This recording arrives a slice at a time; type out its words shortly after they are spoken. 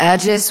I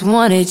just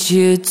wanted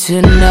you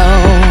to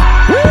know.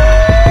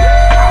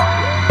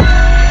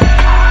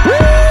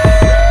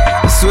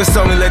 Swiss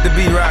told me let the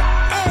beat rock.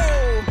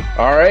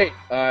 All right,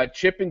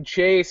 Chip and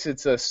Chase,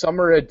 it's a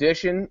summer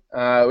edition.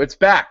 It's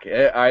back.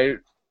 I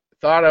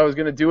thought I was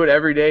going to do it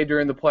every day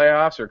during the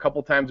playoffs or a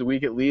couple times a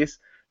week at least.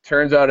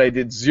 Turns out I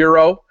did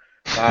zero.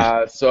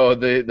 So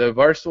the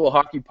Barstool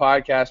Hockey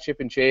Podcast, Chip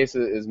and Chase,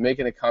 is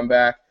making a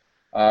comeback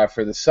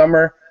for the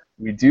summer.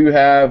 We do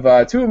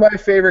have two of my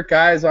favorite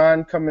guys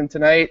on coming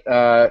tonight.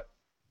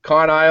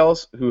 Con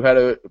Isles, who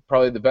had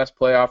probably the best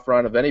playoff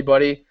run of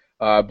anybody,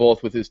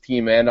 both with his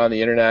team and on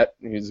the internet.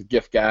 He's a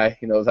gift guy.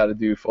 He knows how to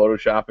do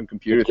Photoshop and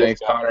computer things.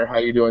 Connor, how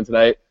you doing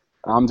tonight?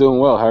 I'm doing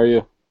well. How are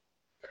you?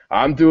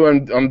 I'm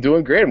doing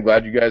great. I'm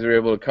glad you guys were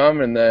able to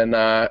come. And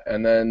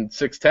then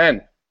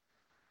 610.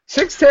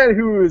 610,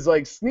 who is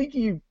like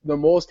sneaky the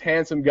most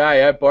handsome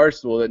guy at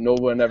Barstool that no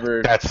one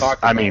ever talked about.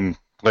 I mean,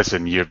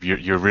 listen,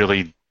 you're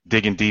really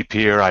digging deep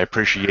here. I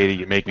appreciate it.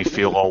 You make me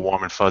feel all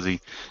warm and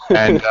fuzzy.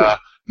 And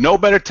no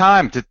better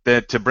time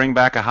to bring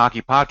back a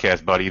hockey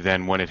podcast, buddy,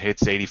 than when it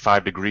hits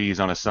 85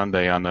 degrees on a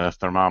Sunday on the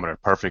thermometer.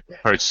 Perfect.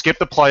 Skip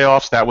the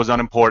playoffs. That was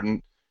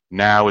unimportant.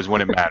 Now is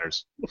when it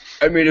matters.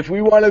 I mean, if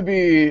we want to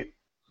be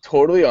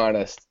totally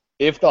honest,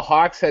 if the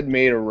Hawks had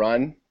made a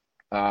run,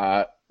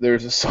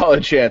 there's a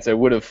solid chance I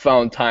would have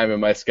found time in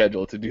my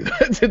schedule to do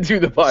that, to do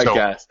the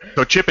podcast.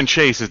 So Chip and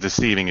Chase is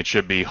deceiving. It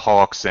should be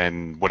Hawks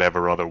and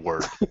whatever other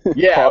word.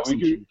 Yeah,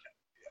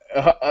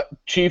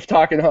 Chief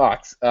talking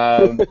Hawks.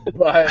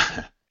 But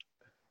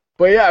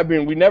yeah, I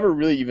mean, we never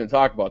really even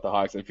talk about the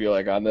Hawks. I feel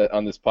like on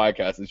this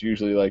podcast, it's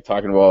usually like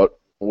talking about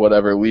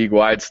whatever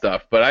league-wide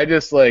stuff. But I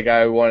just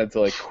I wanted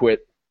to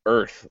quit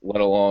Earth, let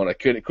alone I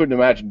couldn't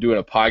imagine doing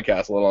a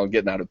podcast, let alone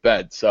getting out of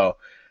bed. So.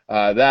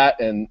 That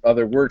and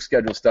other work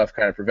schedule stuff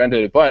kind of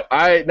prevented it. But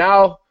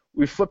now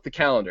we flipped the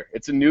calendar.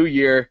 It's a new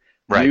year,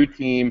 right. New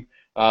team,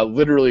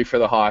 literally for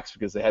the Hawks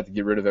because they had to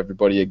get rid of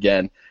everybody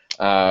again.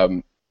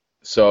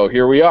 So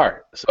here we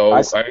are. So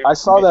I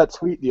saw that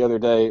tweet the other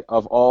day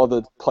of all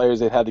the players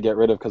they had to get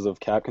rid of because of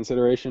cap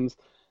considerations.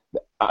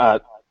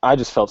 I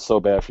just felt so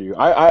bad for you.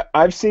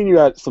 I've seen you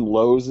at some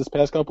lows this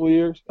past couple of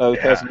years,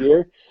 past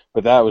year,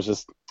 but that was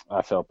just.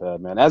 I felt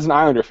bad, man. As an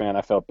Islander fan,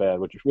 I felt bad,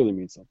 which really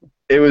means something.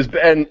 It was,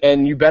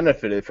 and you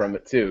benefited from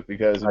it too,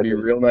 because it'd be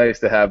real nice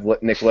to have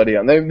Nick Leddy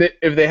on.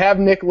 If they have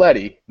Nick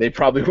Leddy, they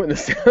probably win the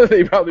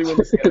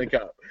Stanley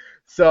Cup.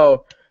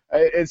 So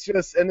it's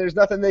just, and there's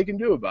nothing they can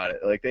do about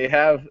it. They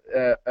have,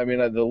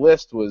 the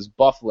list was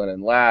Byfuglien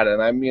and Ladd, and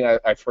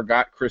I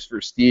forgot Chris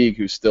Versteeg,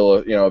 who's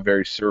still a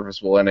very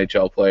serviceable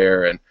NHL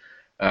player, and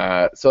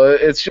so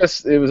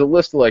it was a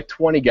list of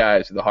 20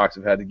 guys who the Hawks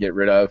have had to get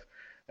rid of.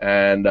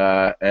 And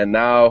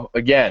now,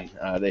 again,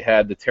 they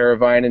had the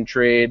Teravainen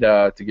trade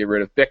to get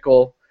rid of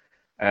Bickle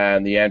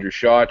and the Andrew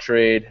Shaw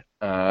trade.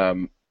 I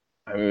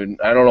don't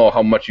know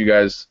how much you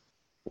guys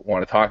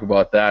want to talk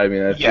about that.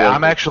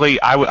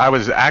 I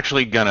was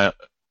actually going to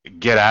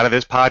get out of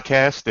this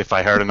podcast if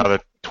I heard another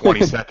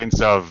 20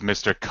 seconds of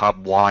Mr. Cup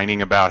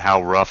whining about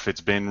how rough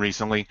it's been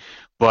recently.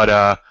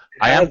 But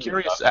I am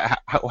curious,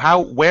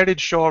 where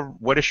does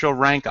Shaw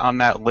rank on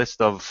that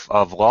list of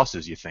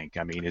losses, you think?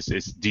 I mean,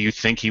 do you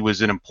think he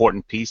was an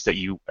important piece that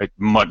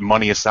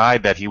money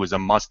aside, that he was a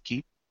must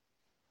keep?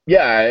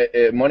 Yeah,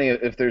 money,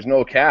 if there's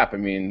no cap,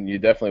 you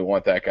definitely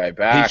want that guy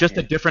back. He's just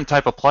a different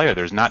type of player.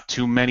 There's not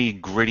too many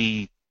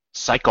gritty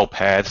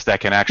psychopaths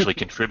that can actually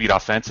contribute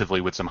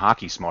offensively with some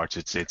hockey smarts.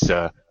 It's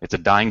a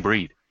dying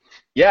breed.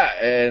 Yeah,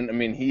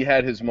 and he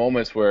had his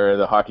moments where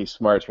the hockey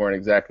smarts weren't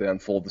exactly on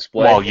full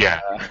display. Well, yeah,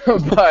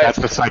 but that's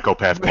the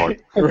psychopath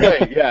part.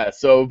 Right, yeah.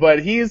 So,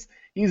 but he's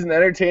an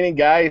entertaining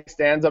guy. He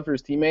stands up for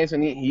his teammates,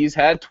 and he's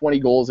had 20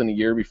 goals in a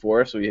year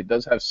before, so he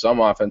does have some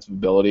offensive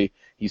ability.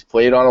 He's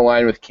played on a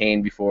line with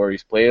Kane before.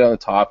 He's played on the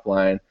top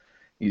line.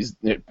 He's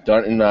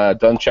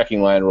done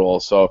checking line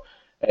roles. So,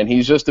 and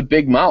he's just a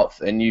big mouth,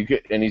 and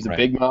he's a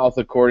big mouth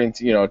according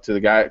to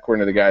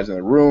the guys in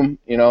the room.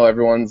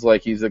 Everyone's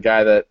he's the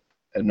guy that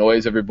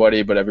annoys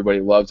everybody, but everybody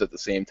loves at the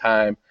same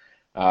time.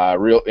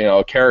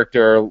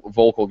 Character,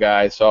 vocal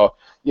guy. So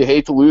you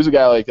hate to lose a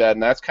guy like that,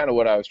 and that's kind of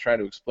what I was trying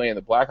to explain.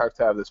 The Blackhawks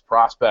have this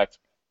prospect.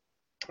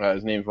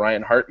 His name's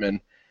Ryan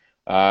Hartman.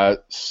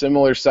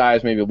 Similar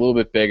size, maybe a little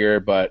bit bigger,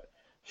 but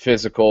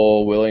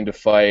physical, willing to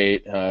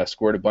fight.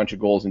 Scored a bunch of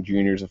goals in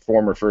juniors. A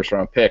former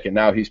first-round pick, and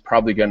now he's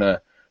probably going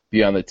to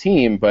be on the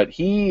team. But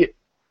he.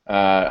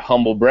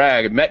 Humble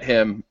brag, met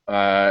him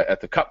at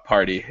the Cup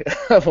party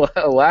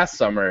last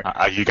summer.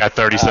 You got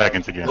 30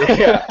 seconds again.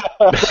 Yeah.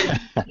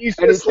 He's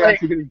just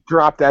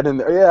drop that in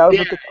there. Yeah, I was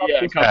at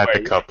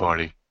the Cup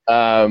party.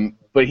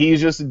 But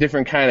he's just a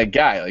different kind of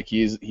guy.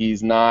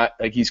 He's not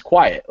he's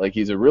quiet.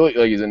 He's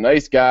a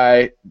nice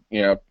guy.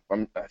 I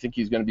think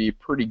he's going to be a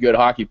pretty good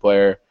hockey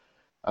player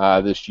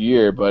this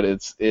year. But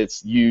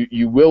it's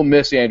you will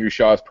miss Andrew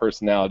Shaw's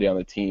personality on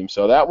the team.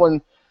 So that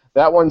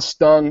one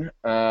stung.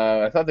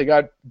 I thought they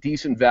got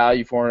decent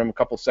value for him. A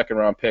couple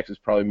second-round picks is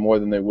probably more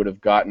than they would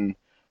have gotten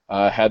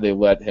had they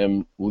let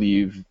him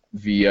leave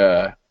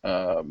via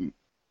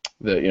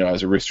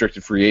as a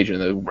restricted free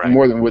agent, Right.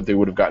 more than what they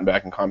would have gotten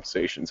back in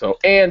compensation. So,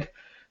 and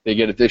they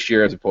get it this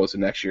year as opposed to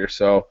next year.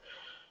 So,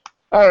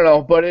 I don't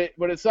know, but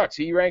it sucks.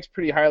 He ranks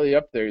pretty highly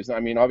up there.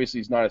 Obviously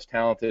he's not as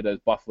talented as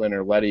Bufflin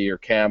or Letty or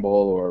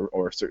Campbell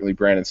or certainly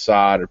Brandon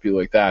Saad or people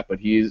like that, but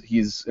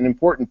he's an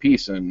important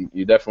piece, and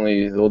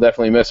they'll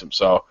definitely miss him.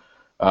 So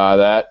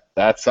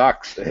that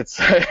sucks. It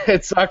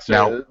sucks.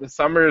 Now, The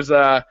summers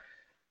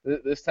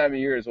this time of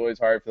year is always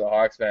hard for the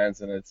Hawks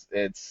fans, and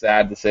it's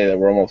sad to say that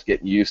we're almost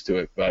getting used to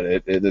it,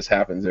 but this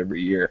happens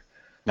every year.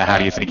 now how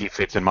do you think he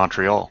fits in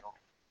Montreal?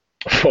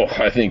 Oh,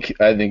 I think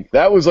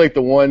that was like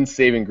the one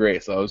saving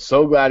grace. I was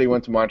so glad he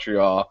went to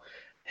Montreal.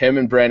 Him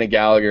and Brandon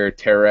Gallagher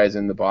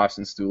terrorizing the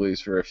Boston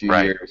Stoolies for a few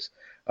Right. years.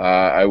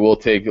 I will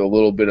take a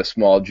little bit of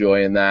small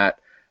joy in that.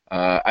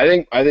 I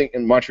think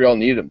in Montreal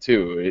needed him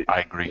too.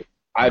 I agree.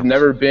 I've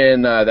never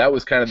been. That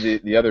was kind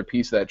of the other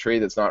piece of that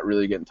trade that's not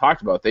really getting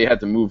talked about. They had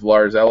to move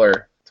Lars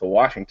Eller to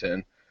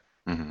Washington.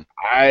 Mm-hmm.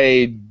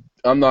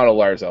 I'm not a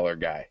Lars Eller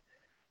guy.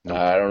 Nope.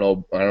 I don't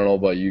know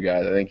about you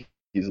guys. I think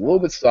he's a little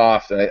bit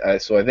soft.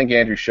 So I think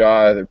Andrew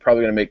Shaw, they're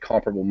probably going to make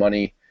comparable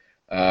money,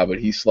 but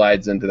he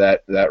slides into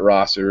that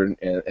roster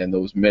and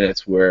those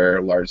minutes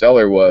where Lars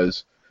Eller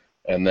was,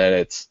 and then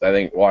I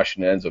think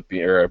Montreal ends up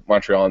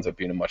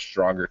being a much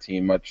stronger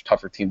team, much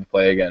tougher team to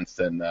play against,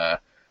 and I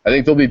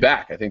think they'll be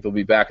back. I think they'll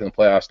be back in the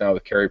playoffs now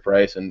with Carey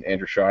Price and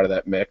Andrew Shaw to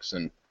that mix,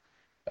 and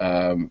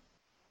they're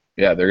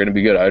going to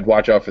be good. I'd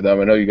watch out for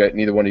them. I know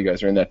neither one of you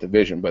guys are in that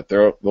division, but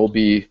they'll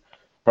be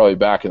probably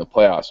back in the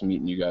playoffs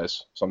meeting you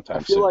guys sometime I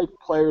feel soon. like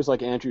players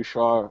like Andrew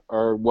Shaw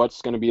are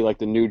what's going to be like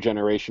the new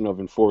generation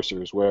of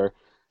enforcers, where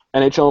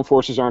NHL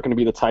enforcers aren't going to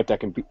be the type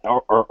that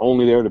are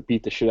only there to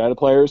beat the shit out of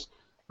players,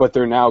 but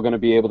they're now going to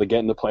be able to get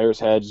in the players'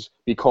 heads,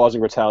 be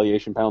causing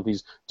retaliation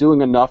penalties,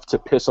 doing enough to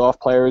piss off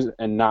players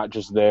and not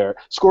just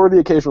score the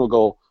occasional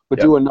goal,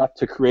 but do enough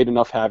to create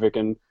enough havoc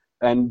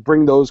and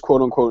bring those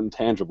quote-unquote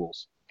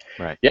intangibles.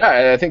 Right.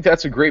 Yeah, I think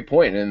that's a great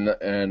point,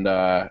 and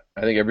I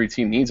think every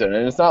team needs it.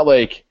 And it's not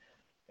like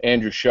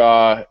Andrew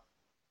Shaw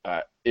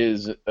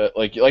is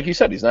like you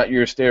said, he's not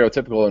your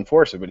stereotypical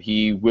enforcer, but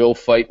he will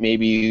fight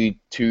maybe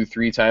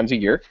 2-3 times a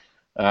year,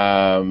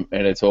 and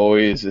it's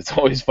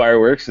always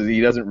fireworks because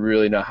he doesn't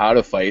really know how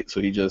to fight.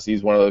 So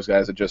he's one of those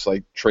guys that just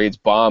like trades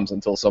bombs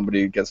until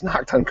somebody gets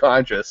knocked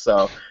unconscious.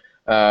 So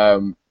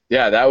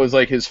that was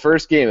like his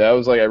first game. That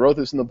was like I wrote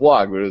this in the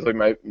blog, but it was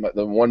like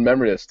the one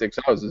memory that sticks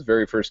out was his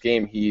very first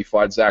game. He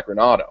fought Zach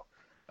Renato.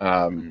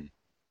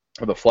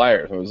 For the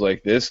Flyers. It was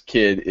like, this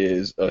kid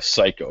is a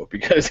psycho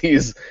because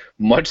he's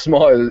much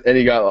smaller and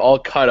he got all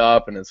cut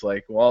up, and it's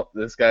like, well,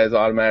 this guy is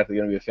automatically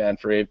going to be a fan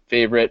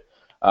favorite.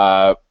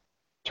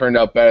 Turned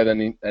out better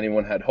than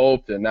anyone had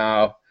hoped, and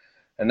now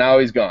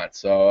he's gone.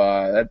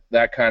 So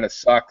that kind of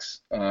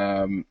sucks.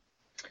 But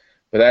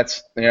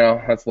that's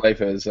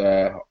life as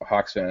a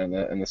Hawks fan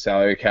in the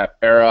salary cap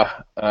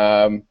era.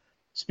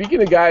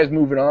 Speaking of guys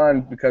moving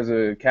on because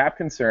of cap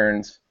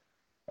concerns,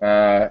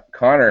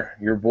 Connor,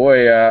 your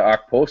boy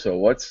Okposo,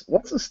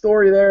 what's the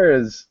story there?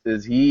 Is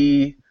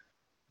he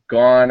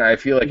gone? I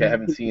feel like I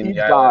haven't seen He's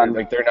the gone. Islanders.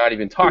 Like they're not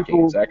even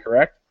talking. Is that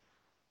correct?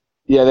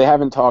 Yeah, they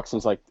haven't talked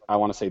since like I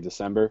want to say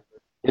December.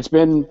 It's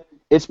been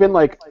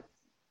like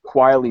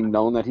quietly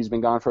known that he's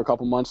been gone for a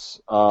couple months.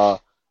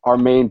 Our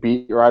main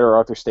beat writer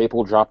Arthur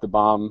Staple dropped the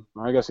bomb.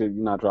 Or I guess he's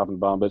not dropping the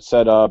bomb, but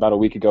said about a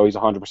week ago he's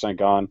 100%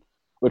 gone.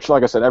 Which,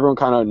 like I said, everyone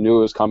kind of knew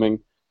it was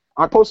coming.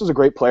 Okposo's a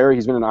great player.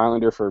 He's been an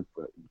Islander for,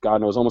 God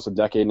knows, almost a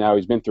decade now.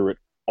 He's been through it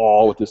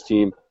all with this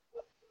team.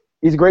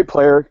 He's a great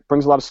player,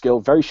 brings a lot of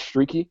skill, very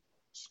streaky,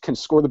 can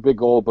score the big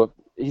goal, but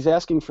he's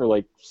asking for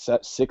like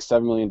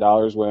 $6-7 million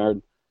where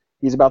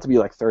he's about to be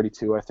like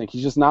 32, I think.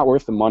 He's just not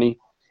worth the money.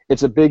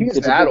 It's a big.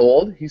 He's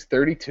old. He's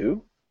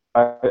 32.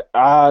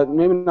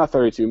 Maybe not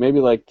 32, maybe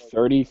like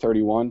 30,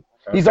 31.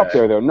 Okay. He's up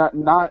there though.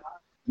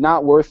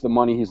 Not worth the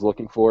money he's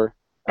looking for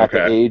at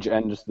the age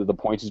and just the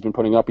points he's been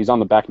putting up. He's on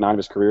the back nine of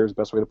his career is the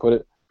best way to put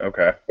it.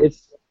 Okay.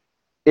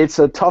 It's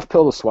a tough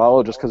pill to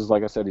swallow just because,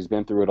 like I said, he's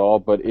been through it all.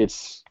 But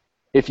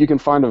if you can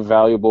find a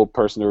valuable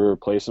person to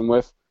replace him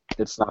with,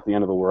 it's not the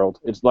end of the world.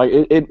 It's like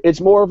it's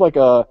more of like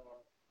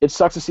it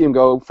sucks to see him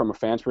go from a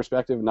fan's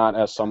perspective, not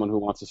as someone who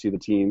wants to see the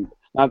team,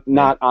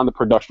 not on the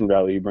production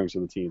value he brings to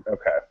the team.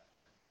 Okay.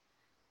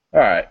 All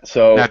right.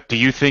 So now, do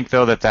you think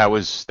though that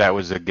was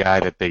a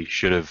guy that they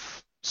should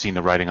have seen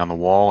the writing on the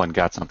wall and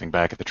got something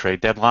back at the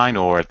trade deadline,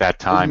 or at that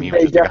time he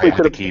was just a guy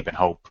to keep and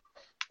hope?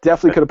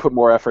 Definitely could have put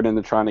more effort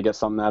into trying to get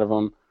something out of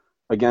him.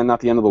 Again, not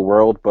the end of the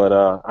world, but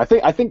I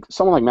think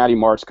someone like Matty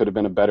Martz could have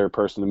been a better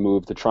person to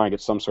move to try and get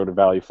some sort of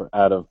value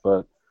out of,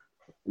 but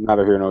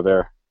neither here nor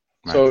there.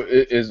 Right. So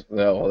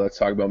let's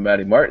talk about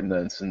Matty Martin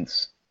then,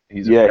 since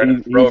he's a part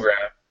of the program.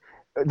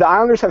 The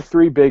Islanders have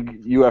 3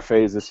 big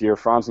UFAs this year: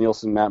 Franz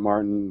Nielsen, Matt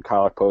Martin,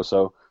 Kyle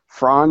Okposo.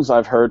 Franz,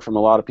 I've heard from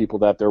a lot of people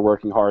that they're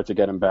working hard to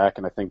get him back,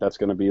 and I think that's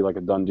going to be like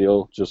a done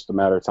deal, just a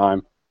matter of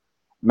time.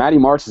 Matty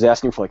Martz is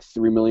asking for like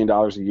 $3 million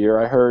a year,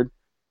 I heard,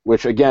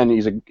 which again,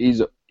 he's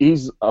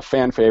a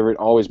fan favorite,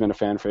 always been a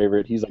fan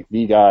favorite. He's like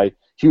the guy,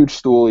 huge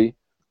stoolie.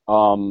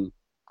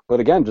 But But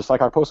again, just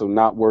like Okposo,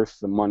 not worth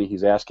the money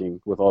he's asking,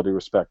 with all due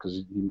respect,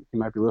 because he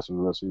might be listening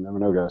to this. You never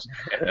know, guys.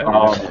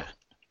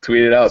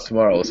 Tweet it out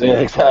tomorrow. We'll see. Yeah,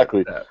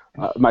 exactly.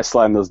 Might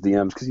slide in those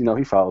DMs because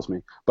he follows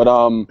me. But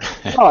no,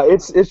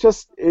 it's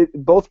just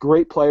both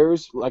great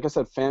players. Like I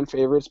said, fan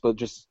favorites, but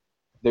just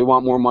they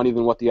want more money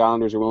than what the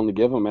Islanders are willing to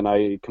give them, and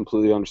I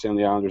completely understand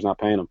the Islanders not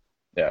paying them.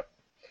 Yeah.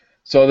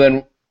 So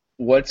then,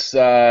 what's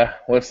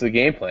the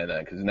game plan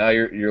then? Because now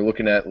you're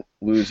looking at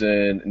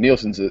losing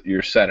Nielsen's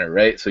your center,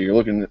 right? So you're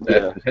looking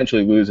at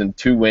potentially losing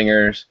 2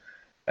 wingers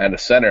and a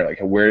center. Like,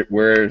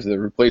 where's the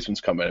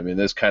replacements coming? I mean,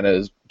 this kind of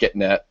is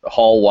getting at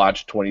Hall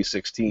Watch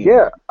 2016.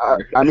 Yeah,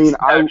 I mean,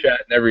 Snapchat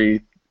and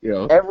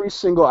every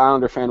single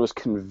Islander fan was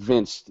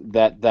convinced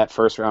that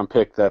first round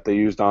pick that they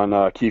used on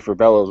Kiefer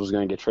Bellows was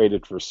going to get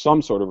traded for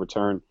some sort of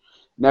return.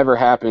 Never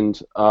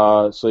happened.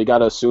 So you got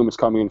to assume it's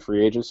coming in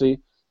free agency.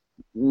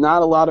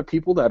 Not a lot of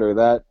people that are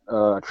that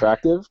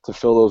attractive to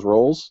fill those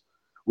roles.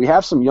 We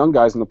have some young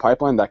guys in the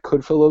pipeline that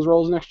could fill those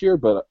roles next year,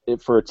 but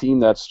for a team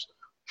that's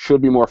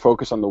should be more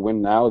focused on the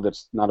win now,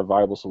 that's not a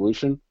viable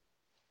solution.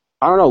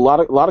 I don't know.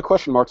 A lot of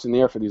question marks in the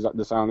air for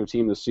this Islander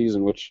team this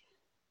season, which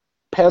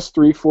past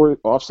 3-4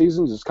 off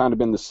seasons it's kind of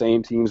been the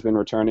same team's been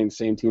returning,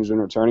 so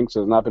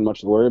there's not been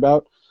much to worry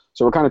about.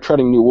 So we're kind of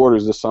treading new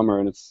waters this summer,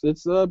 and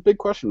it's a big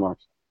question mark.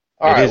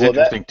 It is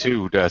interesting,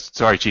 too,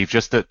 sorry, Chief,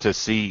 just to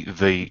see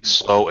the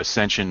slow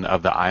ascension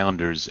of the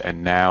Islanders,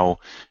 and now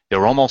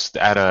they're almost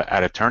at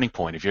a turning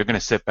point. If you're going to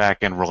sit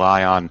back and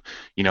rely on,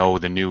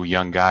 the new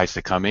young guys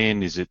to come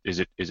in, is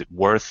it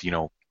worth,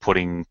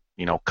 putting,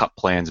 cut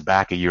plans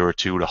back a year or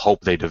two to hope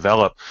they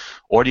develop,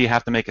 or do you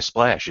have to make a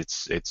splash?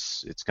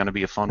 It's going to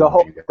be a fun one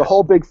for you guys. The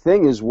whole big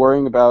thing is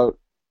worrying about,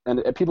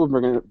 and people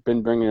have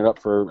been bringing it up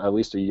for at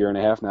least a year and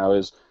a half now,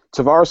 is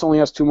Tavares only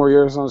has 2 more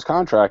years on his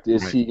contract.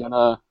 Is he going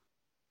to...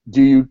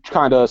 Do you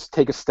kind of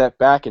take a step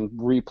back and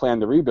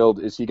replan the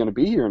rebuild? Is he going to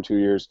be here in 2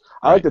 years?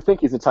 I like to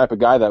think he's the type of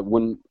guy that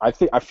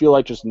I feel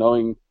like just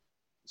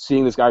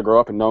seeing this guy grow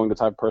up and knowing the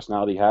type of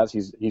personality he has,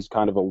 he's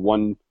kind of a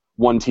one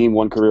team,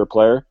 one career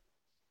player.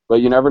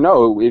 But you never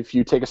know. If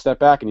you take a step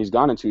back and he's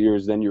gone in 2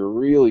 years, then you're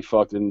really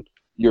fucked and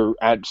you're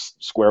at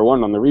square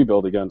one on the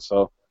rebuild again.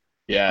 So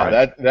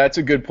yeah, that's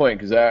a good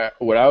point, because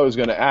what I was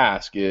going to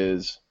ask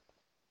is.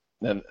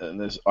 And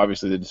there's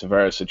obviously the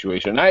Tavares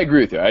situation. And I agree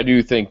with you. I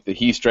do think that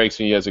he strikes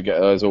me as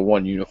a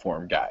one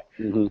uniform guy.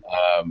 Mm-hmm.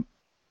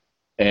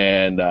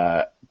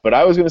 But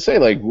I was going to say,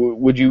 like,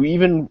 would you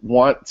even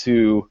want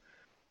to?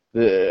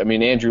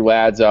 Andrew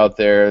Ladd's out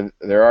there.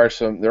 There are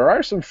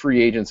some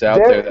free agents out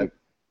there.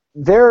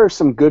 There are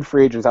some good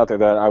free agents out there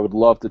that I would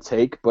love to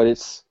take, but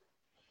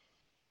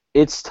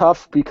it's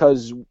tough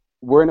because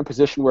we're in a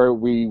position where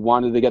we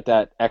wanted to get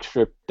that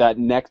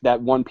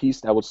one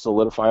piece that would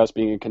solidify us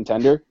being a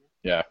contender.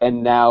 Yeah.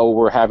 And now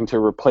we're having to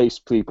replace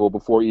people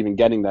before even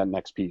getting that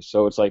next piece.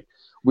 So it's like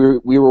we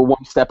were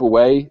one step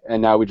away,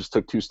 and now we just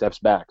took 2 steps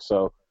back.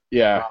 So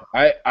yeah,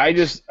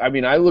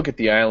 I look at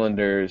the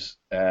Islanders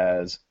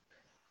as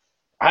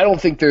I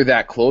don't think they're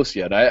that close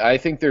yet. I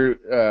think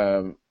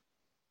they're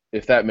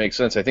if that makes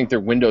sense. I think their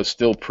window's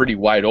still pretty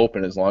wide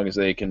open as long as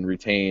they can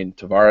retain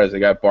Tavares. They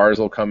got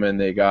Barzal coming,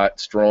 they got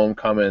Strome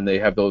coming, they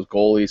have those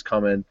goalies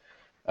coming.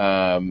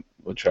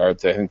 Which I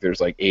think there's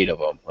like 8 of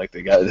them. Like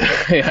the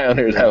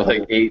Islanders have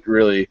like 8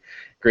 really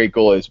great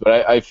goalies.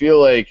 But I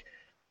feel like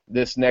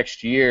this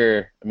next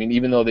year,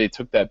 even though they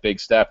took that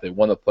big step, they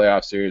won the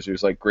playoff series.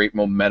 There's like great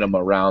momentum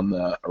around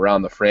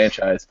the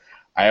franchise.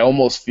 I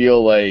almost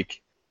feel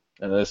like,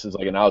 and this is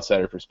like an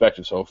outsider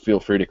perspective, so feel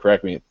free to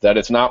correct me, that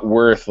it's not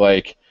worth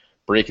like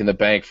breaking the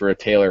bank for a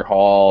Taylor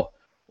Hall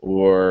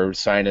or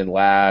signing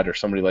Ladd or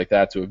somebody like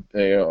that to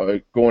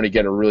going to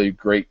get a really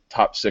great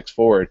top 6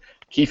 forward.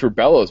 Kiefer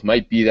Bellows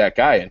might be that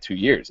guy in 2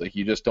 years. Like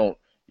you don't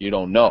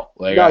know.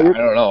 Like I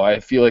don't know. I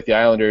feel like the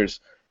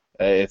Islanders,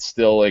 it's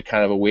still like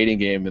kind of a waiting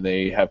game, and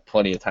they have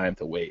plenty of time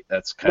to wait.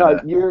 That's kind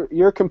of.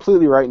 You're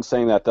completely right in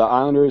saying that the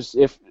Islanders,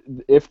 if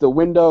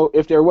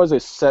there was a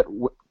set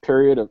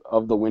period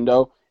of the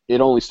window, it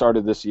only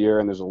started this year,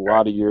 and there's a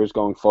lot of years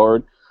going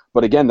forward.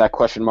 But again, that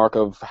question mark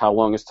of how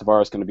long is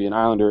Tavares going to be an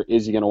Islander?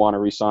 Is he going to want to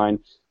resign?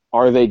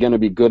 Are they going to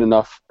be good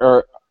enough,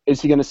 or is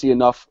he going to see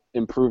enough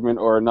improvement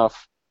or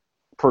enough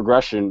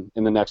progression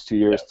in the next 2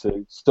 years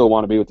to still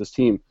want to be with this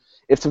team?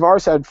 If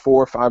Tavares had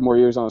 4 or 5 more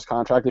years on his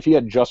contract, if he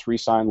had just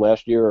re-signed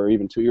last year or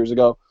even 2 years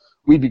ago,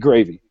 we'd be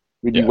gravy.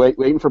 We'd be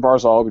waiting for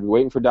Barzal, we'd be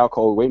waiting for Dal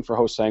Cole, waiting for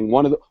Ho-Sang,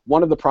 one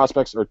of the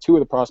prospects or 2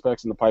 of the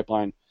prospects in the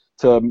pipeline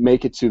to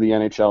make it to the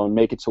NHL and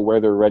make it to where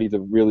they're ready to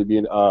really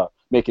be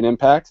make an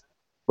impact.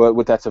 But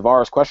with that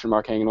Tavares question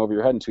mark hanging over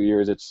your head in 2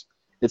 years, it's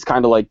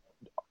kind of like,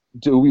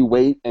 do we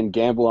wait and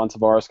gamble on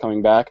Tavares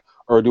coming back,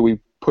 or do we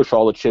push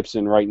all the chips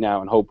in right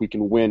now and hope we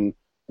can win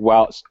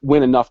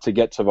enough to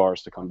get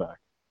Tavares to come back?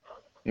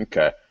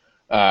 Okay.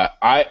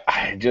 I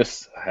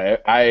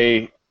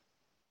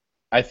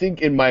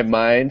think in my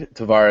mind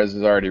Tavares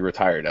is already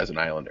retired as an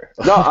Islander.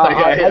 No,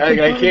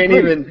 I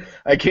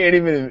can't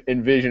even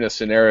envision a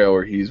scenario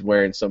where he's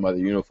wearing some other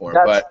uniform.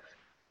 But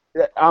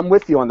I'm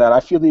with you on that.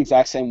 I feel the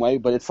exact same way,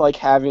 but it's like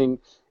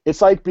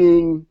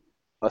being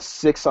a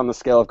 6 on the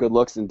scale of good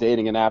looks and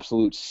dating an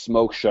absolute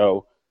smoke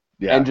show,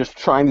 and just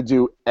trying to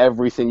do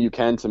everything you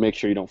can to make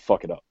sure you don't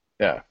fuck it up.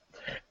 Yeah.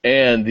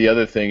 And the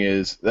other thing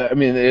is, I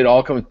mean, it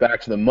all comes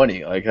back to the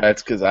money. Like,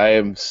 that's because I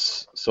am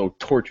so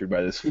tortured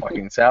by this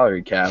fucking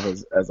salary cap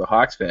as a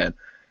Hawks fan.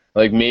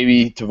 Like,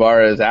 maybe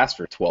Tavares asked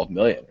for $12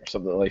 million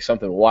or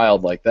something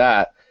wild like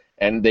that,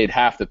 and they'd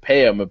have to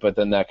pay him, but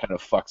then that kind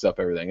of fucks up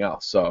everything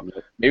else. So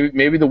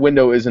maybe the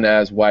window isn't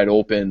as wide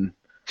open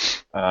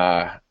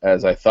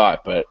as I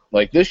thought. But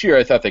like this year,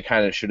 I thought they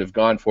kind of should have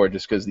gone for it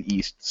just because the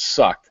East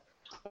sucked.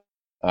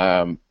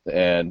 And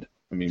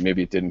I mean,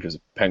 maybe it didn't because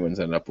the Penguins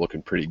ended up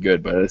looking pretty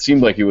good, but it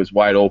seemed like it was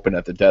wide open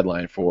at the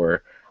deadline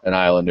for an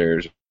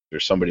Islanders or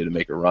somebody to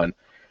make a run.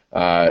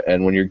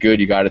 And when you're good,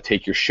 you got to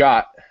take your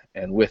shot.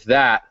 And with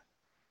that,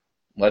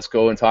 let's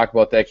go and talk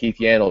about that Keith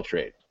Yandle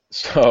trade.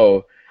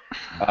 So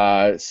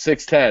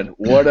 6-10,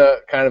 what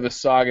a kind of a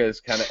saga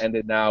has kind of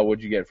ended now.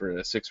 What'd you get for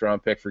a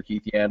 6th-round pick for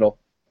Keith Yandle?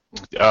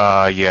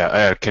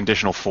 A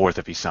conditional 4th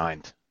if he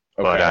signed.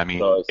 Okay. But I mean,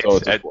 so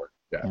it's a 4th.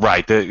 Yeah.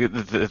 Right.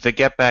 The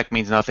get back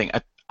means nothing.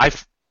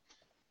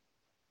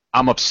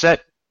 I'm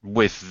upset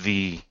with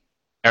the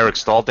Eric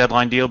Staal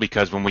deadline deal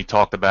because when we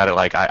talked about it,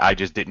 like I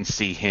just didn't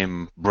see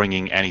him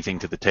bringing anything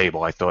to the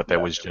table. I thought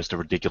that was just a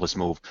ridiculous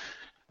move.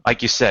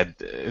 Like you said,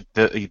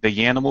 the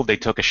Yandle move, they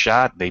took a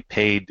shot. They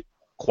paid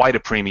quite a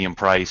premium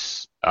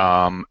price,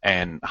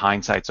 and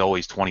hindsight's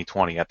always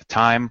 20/20. At the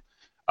time,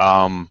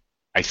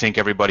 I think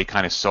everybody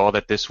kind of saw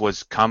that this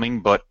was coming,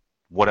 but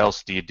what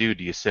else do you do?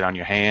 Do you sit on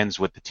your hands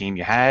with the team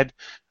you had?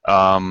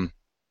 I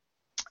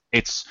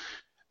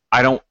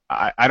don't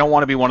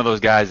want to be one of those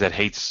guys that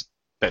hates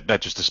that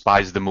just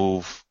despises the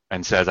move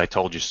and says I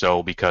told you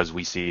so because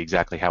we see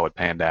exactly how it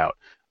panned out.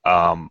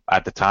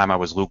 At the time, I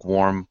was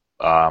lukewarm.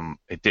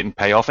 It didn't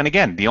pay off, and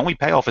again, the only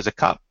payoff is a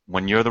cup.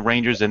 When you're the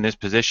Rangers in this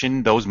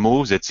position, those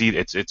moves,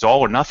 it's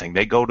all or nothing.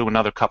 They go to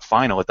another cup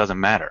final, it doesn't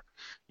matter.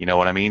 You know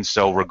what I mean?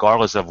 So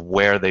regardless of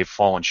where they've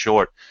fallen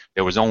short,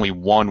 there was only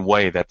one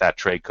way that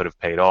trade could have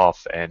paid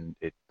off, and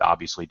it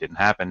obviously didn't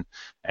happen.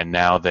 And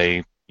now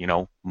they,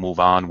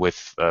 move on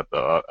with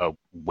a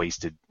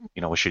wasted,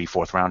 a shitty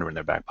 4th rounder in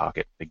their back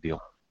pocket. Big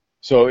deal.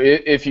 So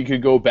if you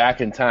could go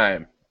back in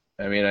time,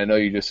 I mean, I know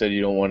you just said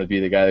you don't want to be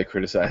the guy that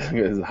criticizes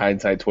as a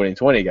hindsight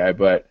 20/20 guy,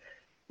 but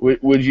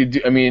would you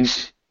do? I mean,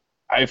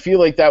 I feel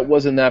like that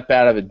wasn't that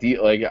bad of a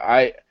deal. Like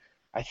I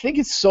think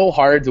it's so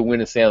hard to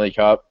win a Stanley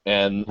Cup,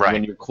 and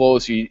when you're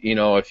close,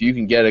 if you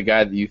can get a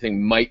guy that you think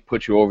might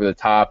put you over the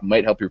top,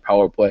 might help your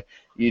power play,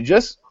 you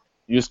just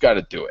got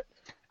to do it.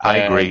 I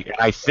agree.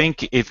 I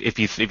think if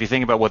you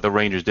think about what the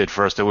Rangers did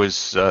first, it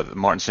was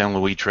Martin St.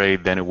 Louis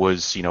trade, then it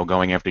was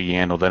going after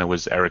Yandle, then it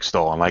was Eric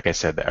Staal. And like I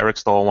said, the Eric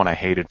Staal one I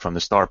hated from the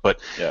start, but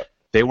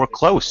they were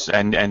close.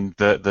 And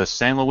the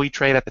St. Louis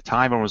trade at the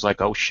time, everyone was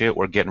like, oh shit,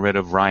 we're getting rid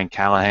of Ryan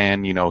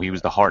Callahan. He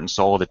was the heart and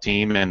soul of the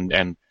team,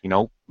 and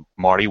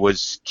Marty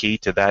was key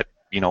to that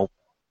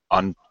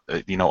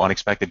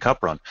unexpected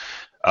cup run.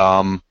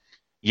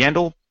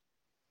 Yandle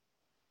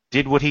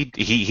did what he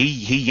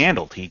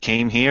Yandled. He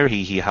came here.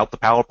 He helped the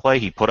power play.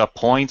 He put up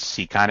points.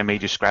 He kind of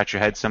made you scratch your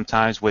head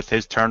sometimes with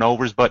his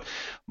turnovers. But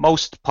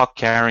most puck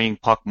carrying,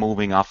 puck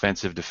moving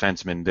offensive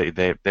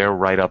defensemen, they're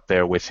right up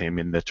there with him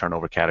in the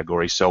turnover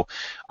category. So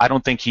I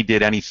don't think he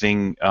did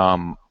anything.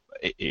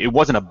 It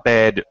wasn't a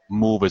bad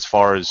move as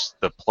far as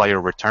the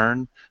player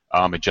return.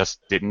 It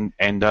just didn't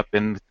end up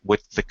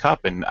with the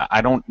cup. And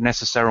I don't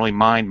necessarily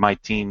mind my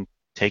team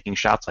taking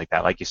shots like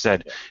that. Like you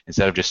said,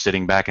 instead of just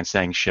sitting back and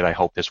saying, shit, I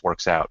hope this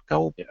works out.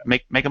 Go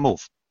make a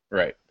move.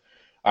 Right.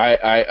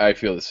 I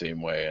feel the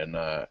same way. And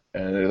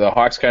the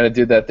Hawks kind of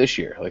did that this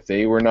year. Like,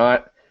 they were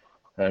not,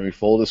 I mean,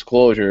 full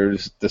disclosure,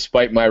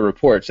 despite my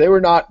reports, they were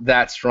not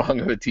that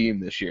strong of a team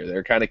this year.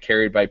 They're kind of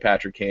carried by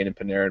Patrick Kane and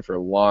Panarin for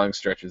long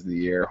stretches of the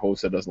year.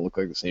 Hossa doesn't look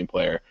like the same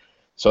player.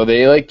 So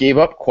they gave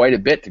up quite a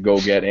bit to go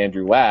get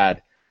Andrew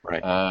Ladd.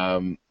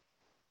 Right.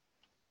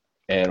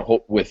 And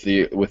hope with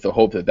the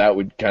hope that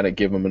would kind of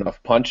give them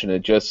enough punch, and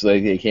it just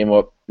they came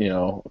up,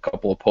 a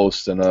couple of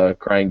posts and a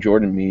crying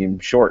Jordan meme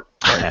short.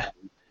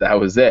 That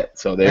was it.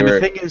 So they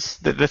were.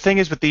 The thing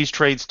is with these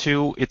trades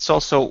too, it's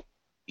also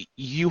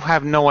you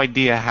have no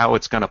idea how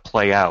it's going to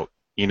play out.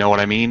 You know what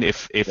I mean?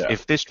 If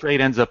this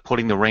trade ends up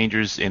putting the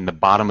Rangers in the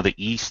bottom of the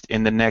East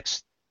in the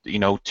next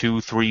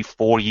 2, 3,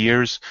 4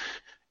 years,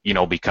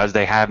 because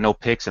they have no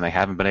picks and they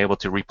haven't been able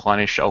to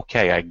replenish.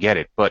 Okay, I get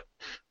it, but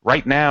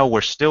right now we're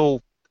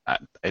still.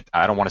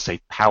 I don't want to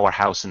say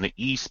powerhouse in the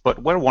East, but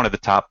we're one of the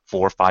top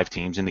 4 or 5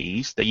 teams in the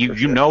East. That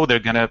you know they're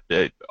going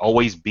to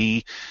always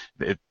be.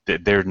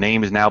 Their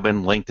name has now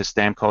been linked to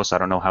Stamkos. I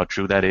don't know how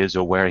true that is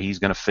or where he's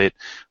going to fit,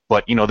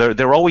 but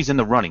they're always in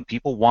the running.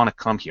 People want to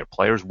come here.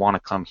 Players want to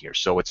come here.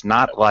 So it's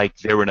not like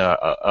they're in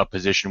a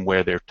position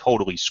where they're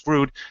totally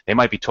screwed. They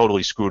might be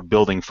totally screwed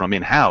building from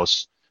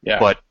in-house,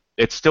 but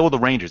it's still the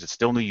Rangers. It's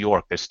still New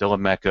York. They're still a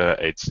mecca.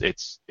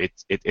 It's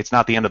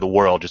not the end of the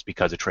world just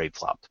because a trade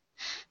flopped.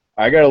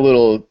 I got a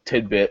little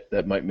tidbit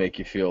that might make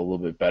you feel a little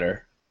bit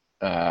better.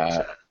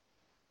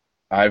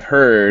 I've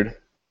heard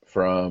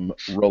from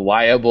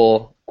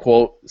reliable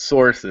quote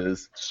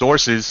sources.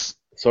 Sources.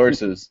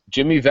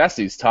 Jimmy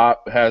Vesey's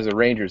has the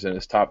Rangers in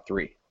his top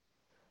 3.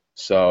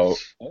 So,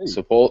 Hey.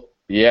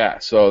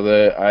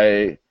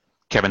 So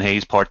Kevin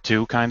Hayes Part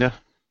 2, kinda.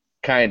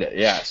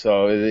 yeah.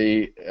 So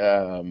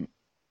the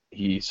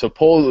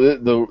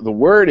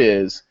word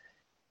is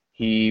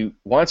he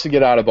wants to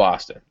get out of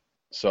Boston.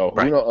 So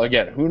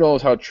who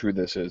knows how true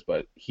this is,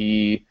 but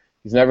he's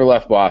never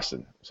left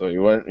Boston. So he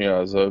went,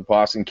 as a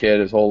Boston kid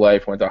his whole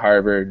life, went to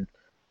Harvard.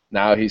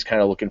 Now he's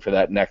kind of looking for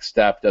that next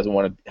step. Doesn't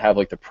want to have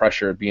like the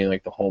pressure of being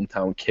like the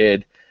hometown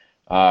kid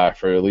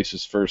for at least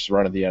his first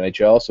run of the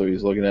NHL. So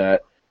he's looking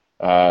at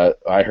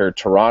I heard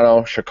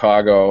Toronto,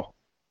 Chicago,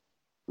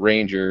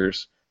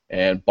 Rangers,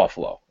 and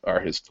Buffalo are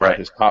his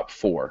top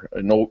 4.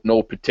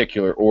 No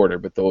particular order,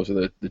 but those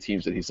are the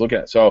teams that he's looking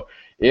at. So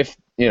if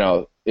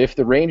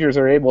the Rangers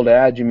are able to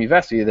add Jimmy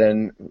Vesey,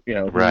 then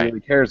who really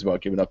cares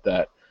about giving up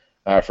that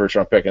first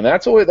round pick? And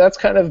that's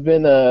kind of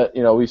been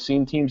we've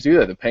seen teams do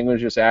that. The Penguins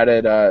just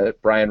added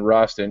Brian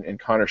Rust and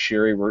Connor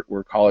Sheary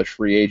were college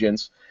free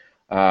agents.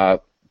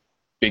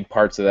 Big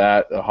parts of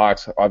that. The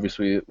Hawks,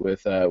 obviously,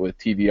 with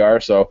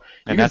TVR. So,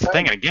 and that's the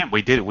thing. And again,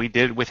 we did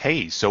it with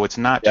Hayes. So it's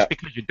not just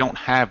because you don't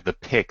have the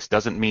picks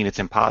doesn't mean it's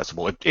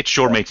impossible. It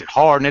sure makes it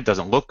hard, and it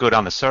doesn't look good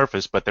on the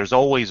surface. But there's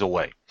always a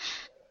way.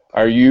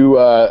 Are you?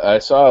 I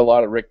saw a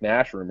lot of Rick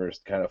Nash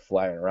rumors kind of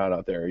flying around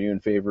out there. Are you in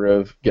favor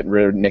of getting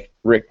rid of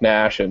Rick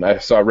Nash? And I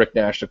saw Rick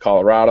Nash to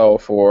Colorado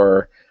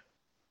for.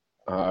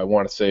 I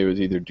want to say it was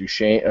either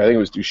Duchesne. I think it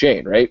was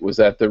Duchesne, right? Was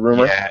that the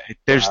rumor? Yeah,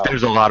 there's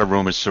a lot of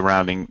rumors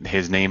surrounding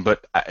his name,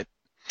 but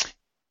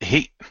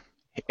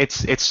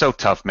it's so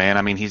tough, man.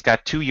 I mean, he's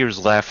got 2 years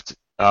left.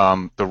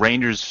 The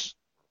Rangers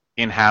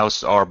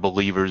in-house are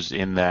believers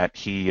in that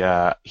he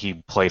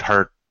played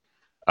hurt.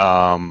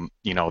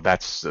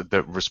 That's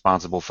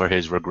responsible for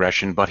his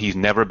regression, but he's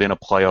never been a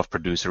playoff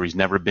producer. He's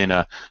never been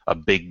a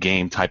big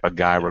game type of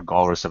guy,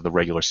 regardless of the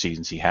regular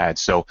seasons he had.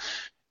 So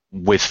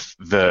with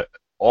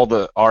all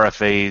the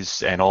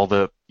RFAs and all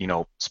the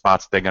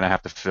spots they're going to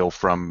have to fill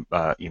from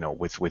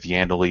with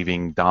Yandel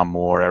leaving, Dom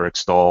Moore, Eric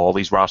Stahl, all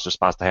these roster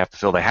spots they have to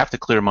fill. They have to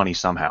clear money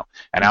somehow.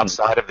 And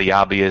outside of the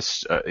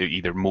obvious,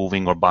 either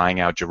moving or buying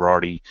out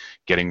Girardi,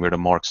 getting rid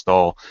of Mark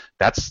Stahl,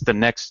 that's the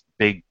next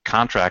big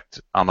contract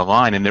on the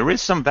line. And there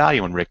is some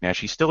value in Rick Nash.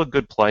 He's still a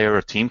good player.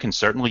 A team can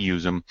certainly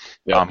use him.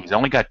 Yeah. He's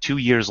only got 2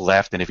 years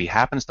left, and if he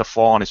happens to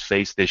fall on his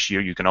face this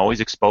year, you can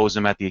always expose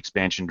him at the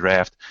expansion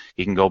draft.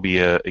 He can go be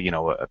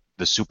the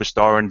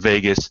superstar in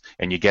Vegas,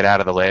 and you get out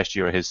of the last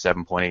year of his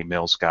 $7.8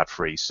 million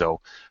scot-free.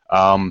 So,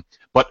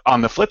 but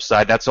on the flip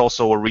side, that's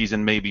also a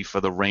reason maybe for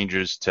the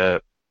Rangers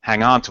to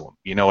hang on to him.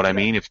 You know what I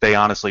mean? If they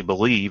honestly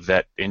believe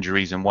that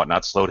injuries and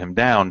whatnot slowed him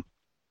down,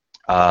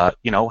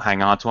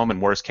 hang on to him,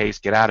 and worst case,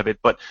 get out of it.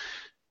 But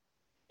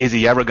is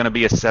he ever going to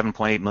be a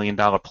 $7.8 million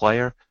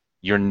player?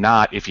 You're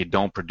not if you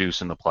don't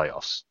produce in the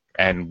playoffs.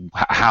 And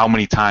how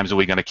many times are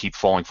we going to keep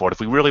falling for it? If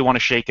we really want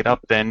to shake it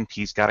up, then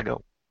he's got to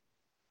go.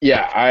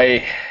 Yeah,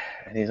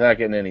 and he's not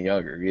getting any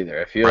younger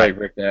either. I feel like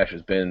Rick Nash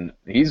has been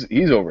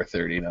he's over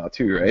 30 now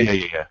too,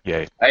 right?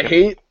 Yeah.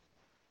 I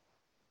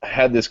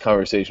had this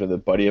conversation with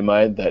a buddy of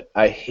mine that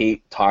I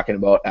hate talking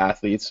about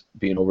athletes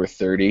being over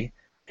 30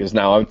 because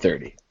now I'm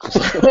 30.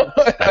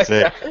 That's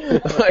it.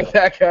 Like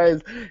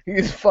that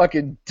he's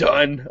fucking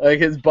done. Like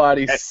his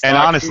body sucks. And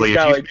honestly, he's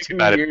got if you like think 2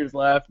 about years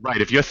left.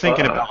 Right, if you're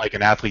thinking about like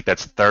an athlete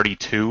that's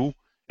 32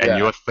 and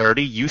you're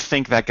 30, you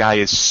think that guy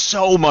is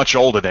so much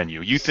older than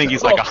you. You think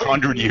he's like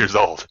 100 years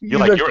old.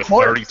 You're a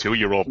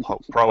 32-year-old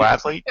pro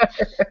athlete?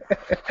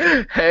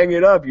 Hang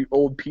it up, you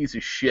old piece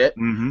of shit,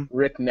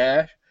 Rick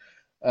Nash.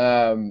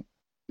 The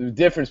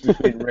difference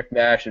between Rick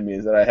Nash and me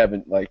is that I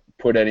haven't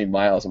put any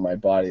miles on my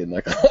body in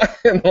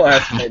the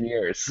last 10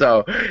 years.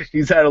 So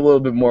he's had a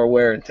little bit more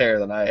wear and tear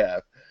than I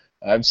have.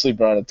 I'm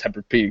sleeping on a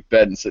Tempur-Pedic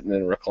bed and sitting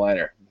in a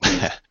recliner.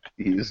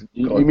 You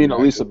mean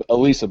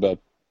Elisa bed?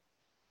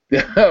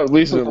 Yeah,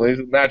 Lisa,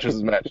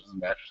 mattresses.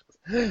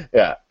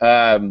 Yeah.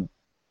 All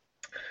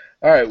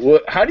right. Well,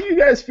 how do you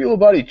guys feel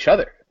about each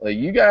other? Like,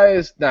 you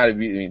guys,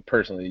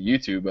 personally, you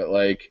two, but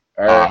I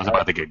was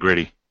about to get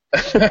gritty.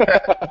 Get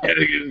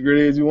as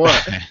gritty as you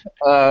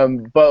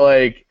want.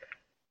 But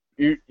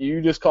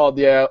you just called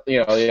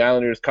the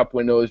Islanders Cup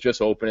window is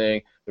just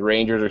opening. The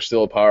Rangers are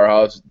still a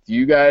powerhouse. Do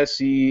you guys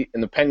see?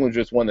 And the Penguins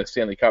just won the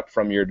Stanley Cup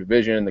from your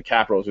division. The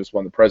Capitals just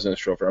won the President's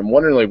Trophy. I'm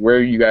wondering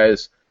where you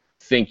guys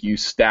think you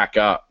stack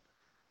up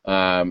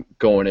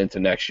going into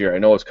next year. I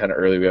know it's kind of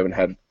early. We haven't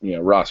had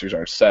rosters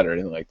aren't set or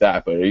anything like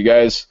that. But are you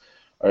guys?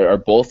 Are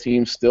both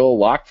teams still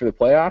locked for the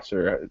playoffs?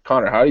 Or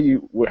Connor, how do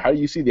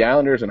you see the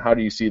Islanders and how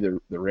do you see the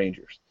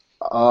Rangers?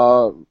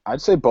 I'd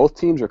say both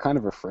teams are kind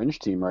of a fringe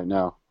team right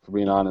now, for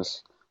being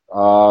honest.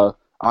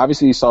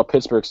 Obviously, you saw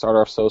Pittsburgh start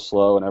off so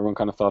slow, and everyone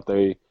kind of thought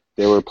they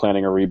were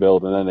planning a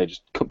rebuild, and then they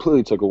just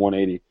completely took a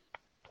 180.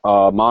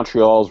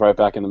 Montreal's right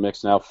back in the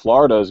mix now.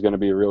 Florida is going to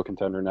be a real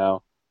contender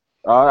now.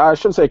 I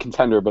shouldn't say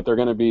contender, but they're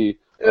going to be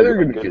a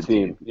good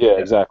team. Yeah,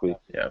 exactly.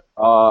 Yeah.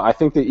 I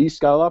think the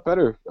East got a lot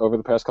better over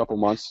the past couple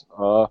months.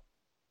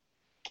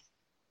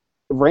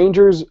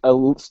 Rangers still a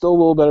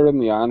little better than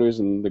the Islanders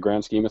in the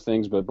grand scheme of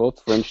things, but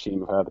both French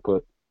teams have had to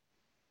put.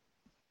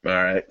 All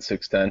right,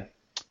 6-10.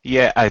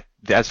 Yeah,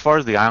 as far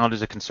as the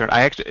Islanders are concerned,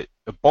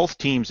 both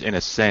teams in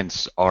a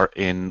sense are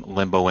in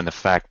limbo in the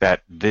fact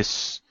that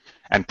this,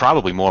 and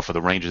probably more for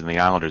the Rangers than the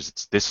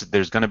Islanders,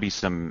 there's going to be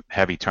some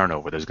heavy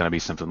turnover. There's going to be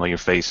some familiar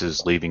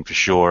faces leaving for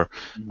sure,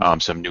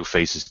 some new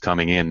faces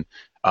coming in.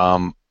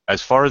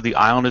 As far as the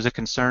Islanders are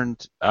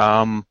concerned,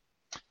 I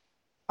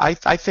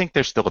think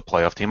they're still a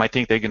playoff team. I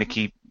think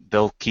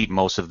they'll keep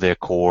most of their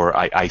core.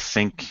 I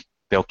think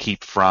they'll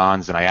keep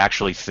Franz, and I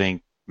actually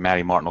think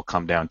Matty Martin will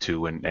come down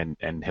too,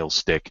 and he'll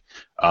stick.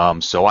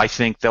 So I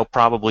think they'll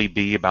probably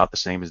be about the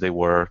same as they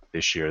were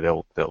this year.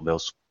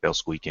 They'll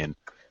squeak in.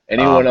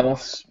 Anyone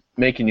else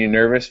making you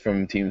nervous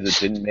from teams that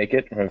didn't make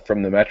it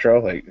from the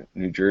Metro, like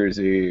New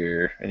Jersey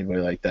or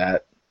anybody like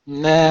that?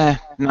 Nah,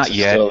 not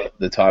yet. Still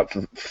the top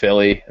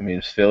Philly. I mean,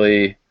 is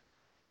Philly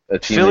a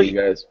team that you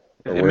guys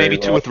are maybe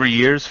worried 2 or 3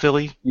 years,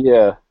 Philly.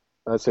 Yeah,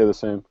 I'd say the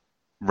same.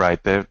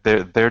 Right,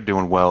 they're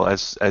doing well.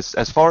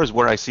 As far as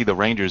where I see the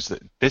Rangers,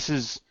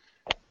 there's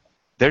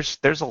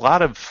a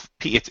lot of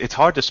it's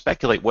hard to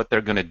speculate what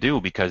they're going to do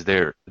because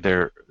they're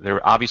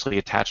obviously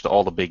attached to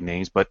all the big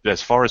names, but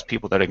as far as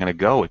people that are going to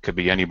go, it could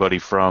be anybody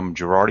from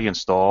Girardi and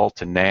Stahl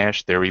to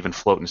Nash. They're even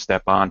floating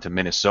Stepan to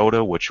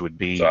Minnesota, which would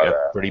be a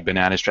pretty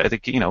bananas. I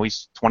think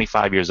he's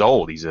 25 years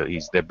old.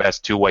 He's their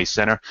best two-way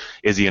center.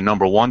 Is he a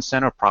number one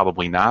center?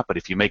 Probably not. But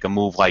if you make a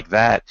move like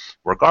that,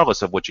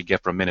 regardless of what you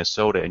get from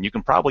Minnesota, and you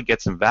can probably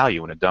get some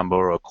value in a Dumba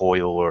or a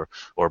Coyle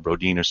or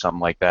Brodin or something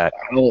like that.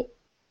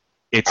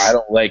 I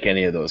don't like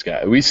any of those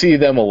guys. We see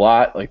them a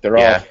lot. Like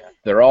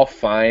they're all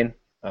fine.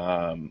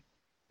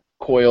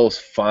 Coyle's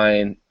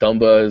fine.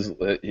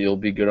 Dumba he'll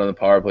be good on the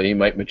power play. He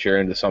might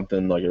mature into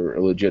something like a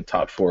legit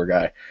top 4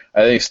 guy.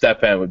 I think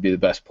Stepan would be the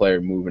best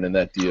player moving in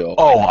that deal.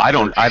 Oh, I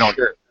don't.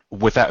 Sure.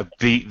 Without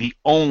the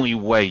only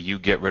way you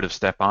get rid of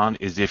Stepan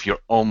is if you're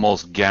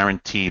almost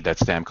guaranteed that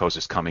Stamkos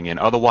is coming in.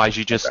 Otherwise,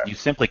 you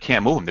simply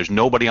can't move him. There's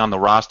nobody on the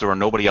roster or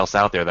nobody else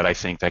out there that I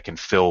think that can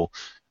fill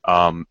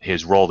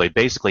his role. They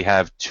basically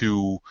have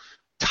 2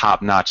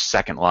 top-notch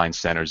second-line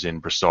centers in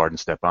Brassard and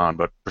Stepan,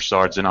 but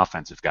Brassard's an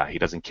offensive guy. He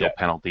doesn't kill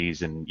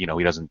penalties, and he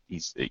doesn't.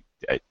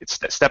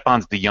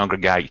 Stepan's the younger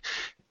guy.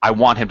 I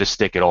want him to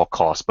stick at all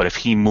costs, but if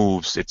he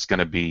moves, it's going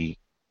to be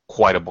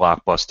quite a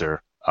blockbuster.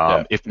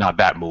 If not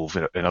that move,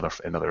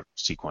 another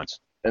sequence.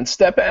 And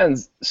Stepan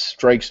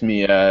strikes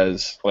me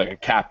as like a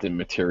captain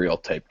material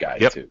type guy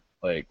too.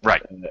 Like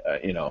right.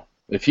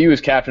 If he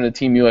was captain of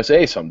Team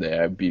USA someday,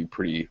 I'd be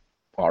pretty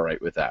all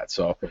right with that.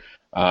 So,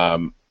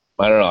 I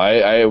don't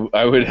know.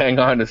 I would hang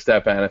on to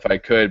Stepan if I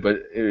could.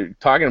 But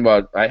talking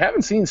about, I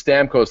haven't seen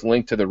Stamkos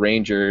linked to the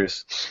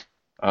Rangers.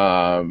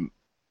 I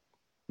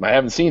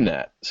haven't seen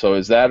that. So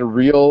is that a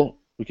real?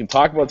 We can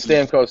talk about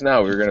Stamkos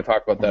now. We were going to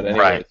talk about that anyway.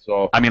 Right.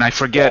 So I mean, I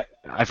forget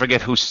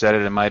who said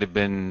it. It might have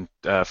been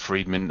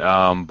Friedman.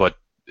 But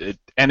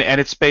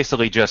it's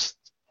basically just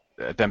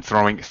them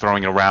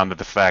throwing around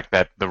the fact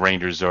that the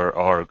Rangers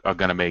are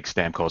going to make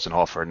Stamkos an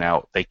offer.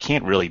 Now, they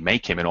can't really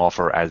make him an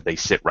offer as they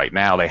sit right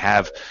now. They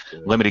have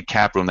limited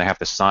cap room. They have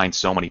to sign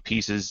so many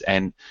pieces.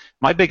 And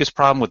my biggest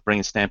problem with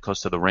bringing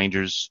Stamkos to the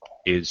Rangers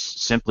is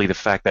simply the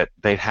fact that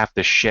they'd have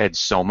to shed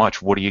so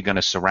much. What are you going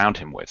to surround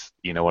him with?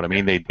 You know what I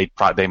mean?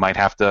 They might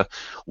have to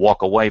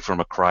walk away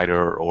from a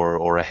Kreider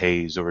or a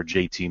Hayes or a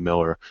JT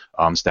Miller.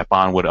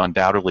 Stepan would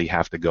undoubtedly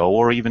have to go,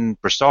 or even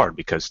Brassard,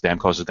 because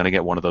Stamkos is going to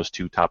get one of those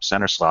 2 top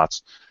center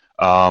slots.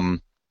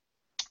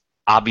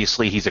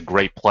 Obviously, he's a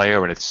great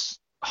player, and it's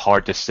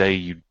hard to say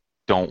you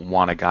don't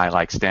want a guy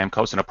like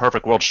Stamkos. In a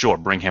perfect world, sure,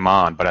 bring him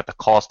on, but at the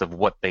cost of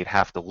what they'd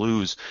have to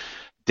lose.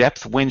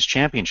 Depth wins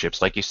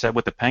championships, like you said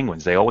with the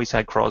Penguins. They always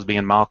had Crosby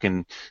and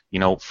Malkin,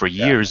 for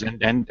years,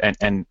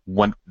 and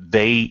when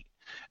the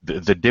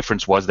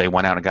difference was they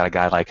went out and got a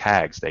guy like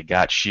Hags. They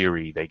got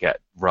Sheary, they got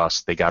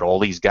Rust, they got all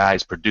these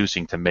guys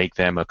producing to make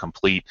them a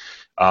complete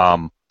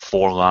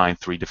 4-line,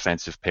 3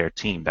 defensive pair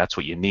team. That's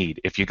what you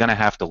need. If you're going to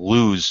have to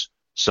lose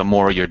some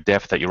more of your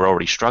depth that you're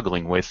already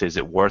struggling with, is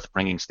it worth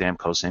bringing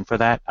Stamkos in for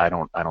that? I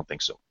don't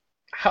think so.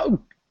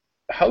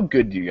 How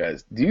good do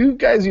you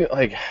guys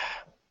like?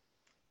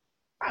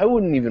 I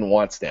wouldn't even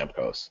want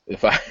Stamkos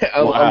if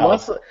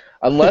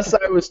unless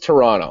I was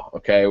Toronto,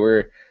 okay,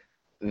 where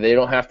they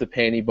don't have to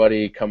pay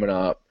anybody coming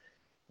up.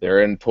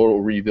 They're in total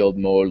rebuild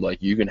mode.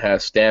 Like, you can have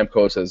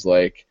Stamkos as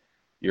like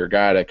your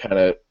guy to kind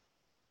of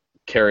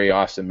carry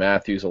Austin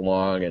Matthews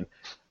along,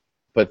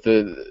 but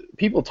the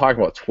people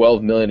talking about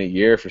 $12 million a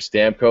year for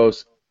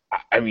Stamkos.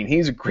 I mean,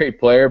 he's a great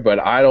player, but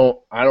I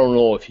don't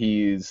know if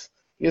he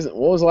isn't.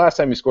 When was the last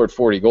time he scored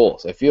 40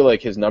 goals? I feel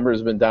like his numbers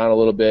have been down a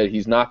little bit.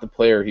 He's not the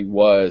player he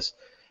was.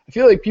 I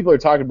feel like people are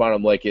talking about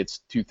him like it's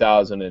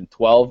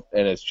 2012,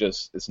 and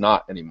it's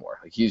not anymore.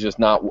 Like, he's just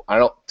not.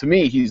 To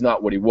me, he's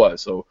not what he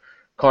was. So,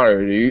 Connor,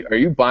 are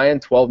you buying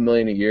 $12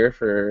 million a year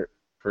for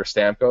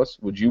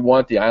Stamkos? Would you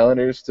want the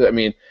Islanders to? I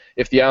mean,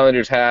 if the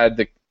Islanders had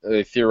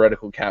the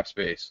theoretical cap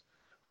space,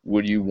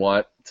 would you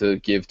want to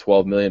give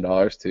 $12 million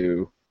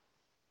to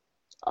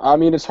I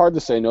mean, it's hard to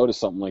say no to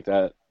something like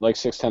that. Like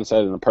 610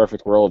 said, in a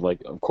perfect world,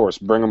 like of course,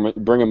 bring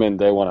him in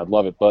day one. I'd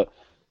love it, but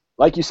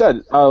like you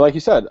said, I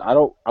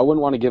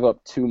wouldn't want to give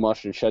up too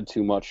much and shed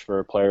too much for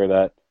a player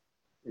that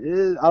I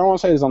don't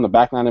want to say is on the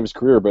back nine of his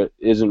career, but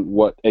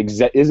isn't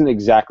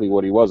exactly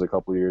what he was a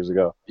couple of years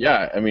ago.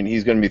 Yeah, I mean,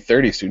 he's going to be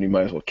 30 soon. He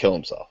might as well kill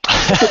himself.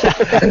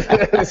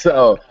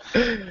 So,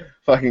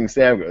 fucking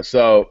Stamkos.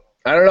 So,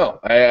 I don't know.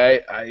 I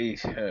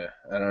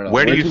don't know.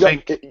 Where do you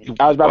think?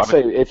 I was about to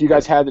say, if you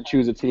guys had to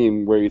choose a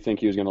team where you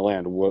think he was going to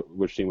land,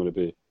 which team would it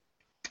be?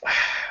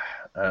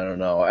 I don't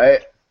know.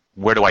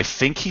 Where do I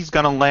think he's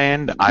going to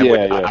land?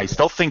 I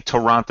still think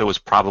Toronto is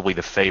probably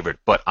the favorite,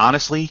 but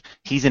honestly,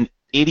 he's an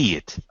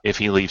idiot if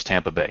he leaves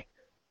Tampa Bay.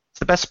 It's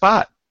the best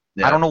spot.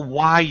 Yeah. I don't know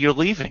why you're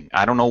leaving.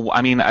 I don't know.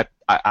 I mean,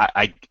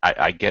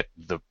 I get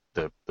the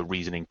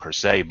reasoning per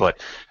se, but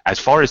as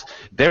far as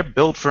they're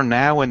built for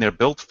now and they're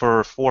built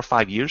for 4 or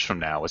 5 years from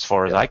now, as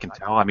far as I can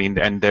tell. I mean,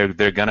 and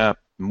they're gonna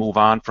move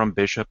on from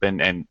Bishop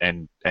and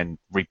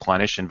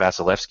replenish, and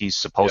Vasilevsky's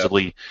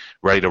supposedly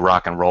ready to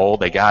rock and roll.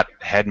 They got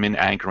Hedman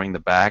anchoring the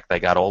back.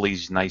 They got all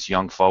these nice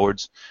young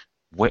forwards.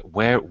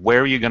 Where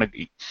are you gonna?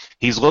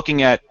 He's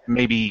looking at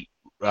maybe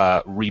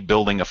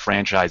rebuilding a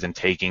franchise and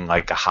taking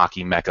like a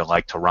hockey mecca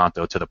like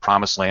Toronto to the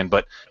promised land,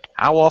 but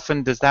how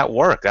often does that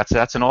work?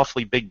 That's an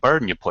awfully big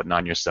burden you're putting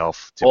on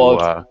yourself.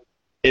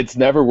 It's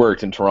never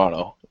worked in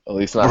Toronto, at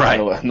least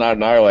not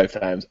in our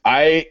lifetimes.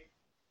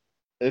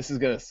 This is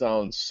gonna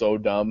sound so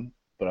dumb,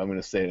 but I'm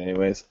gonna say it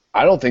anyways.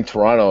 I don't think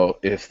Toronto,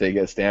 if they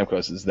get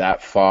Stamkos, is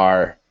that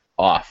far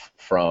off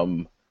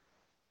from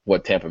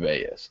what Tampa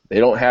Bay is. They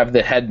don't have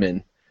the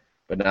Hedman.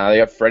 But now they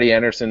got Freddie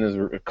Anderson as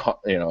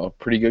a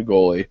pretty good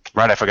goalie.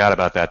 Right, I forgot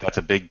about that. That's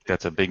a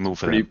big move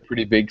for them.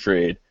 Pretty big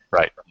trade.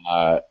 Right.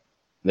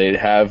 They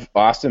have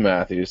Austin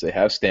Matthews. They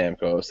have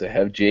Stamkos. They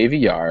have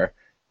JVR.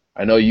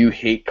 I know you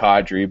hate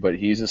Kadri, but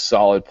he's a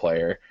solid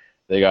player.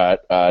 They got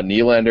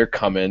Nylander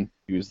coming,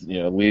 who's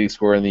leading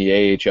scorer in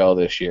the AHL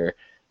this year.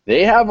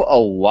 They have a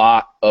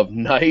lot of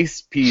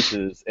nice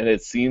pieces, and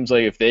it seems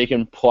like if they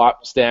can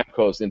plop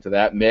Stamkos into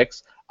that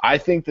mix, I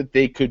think that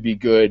they could be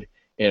good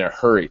in a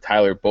hurry.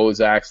 Tyler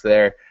Bozak's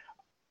there.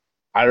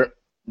 I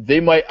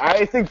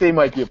think they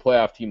might be a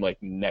playoff team like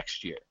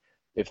next year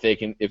if they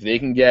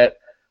can get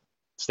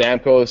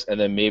Stamkos and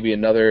then maybe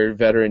another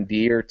veteran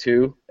D or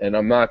two. And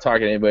I'm not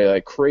talking anybody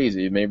like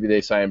crazy. Maybe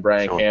they sign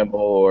Brian Campbell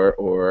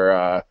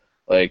or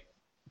like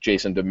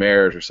Jason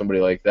Demers or somebody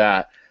like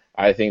that.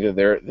 I think that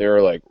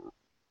they're like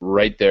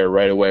right there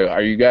right away.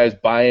 Are you guys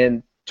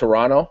buying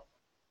Toronto?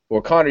 Well,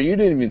 Connor, you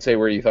didn't even say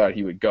where you thought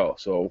he would go.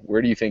 So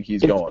where do you think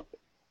he's going?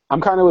 I'm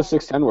kind of with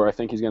 610 where I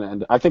think he's going to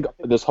end. I think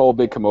this whole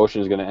big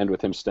commotion is going to end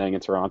with him staying in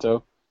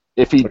Toronto.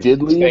 If he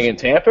did leave, staying in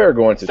Tampa or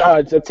going to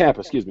Tampa?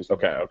 Excuse me.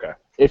 Okay.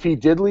 If he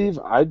did leave,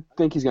 I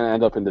think he's going to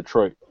end up in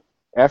Detroit.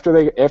 After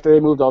they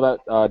moved all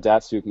that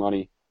Datsuk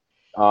money,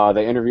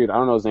 they interviewed, I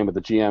don't know his name, but the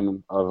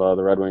GM of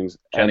the Red Wings,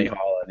 Kenny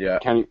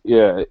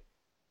Holland.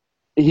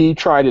 He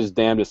tried his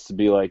damnedest to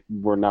be like,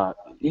 we're not.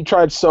 He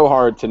tried so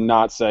hard to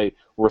not say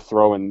we're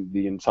throwing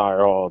the entire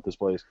hall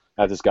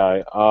at this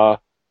guy.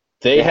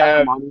 They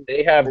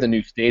have the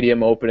new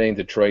stadium opening.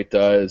 Detroit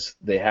does.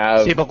 They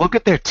have. See, but look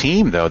at their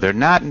team, though. They're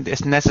not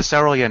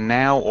necessarily a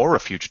now or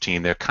a future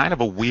team. They're kind of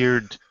a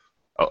weird.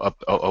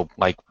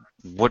 Like,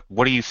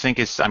 what do you think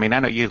is? I mean, I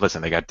know you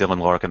listen. They got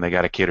Dylan Larkin. They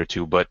got a kid or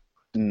two, but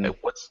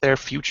what's their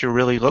future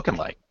really looking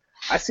like?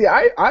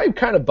 I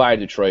kind of buy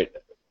Detroit.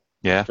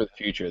 Yeah. For the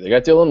future, they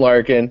got Dylan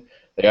Larkin.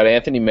 They got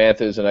Anthony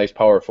Mantha, a nice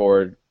power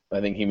forward. I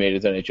think he made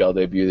his NHL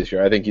debut this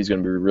year. I think he's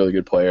going to be a really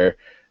good player.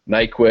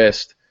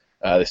 Nyquist.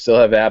 They still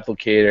have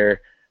Applicator.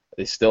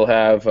 They still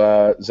have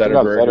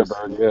Zetterberg.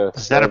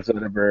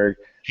 Zetterberg.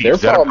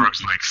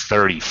 Zetterberg's like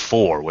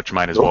 34, which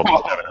might as well be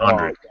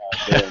 700.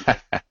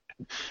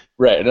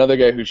 Right, another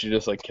guy who should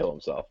just like kill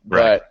himself.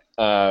 Right.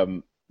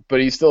 But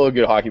he's still a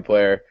good hockey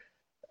player.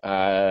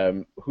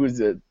 Who's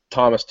it?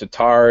 Thomas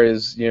Tatar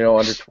is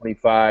under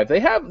 25. They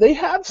have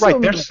some.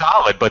 Right, they're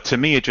solid, but to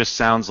me it just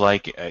sounds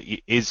like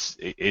is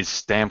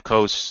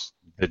Stamkos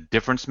the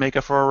difference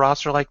maker for a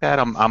roster like that?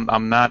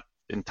 I'm not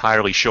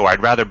entirely sure.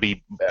 I'd rather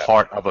be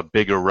part of a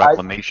bigger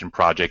reclamation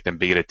project than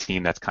be at a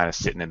team that's kind of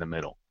sitting in the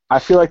middle. I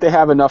feel like they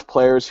have enough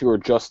players who are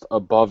just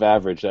above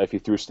average that if you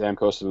threw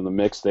Stamkos in the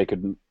mix, they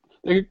could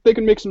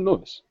make some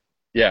noise.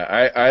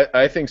 Yeah,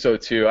 I think so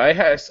too.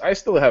 I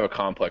still have a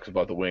complex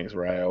about the Wings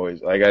where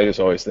I just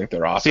always think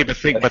they're awesome.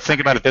 See, but think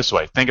about it this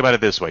way. Think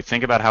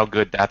about how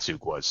good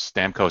Datsuk was.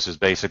 Stamkos is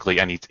basically,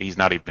 and he's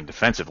not even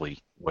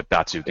defensively what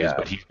Datsuk is,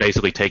 but he's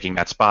basically taking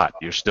that spot.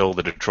 You're still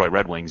the Detroit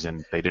Red Wings,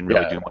 and they didn't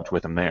really do much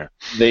with him there.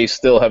 They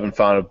still haven't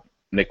found a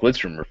Nick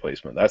Lidstrom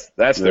replacement.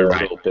 That's their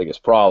real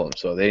biggest problem.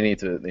 So they need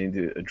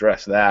to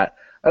address that.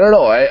 I don't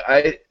know.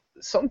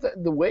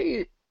 The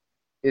way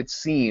it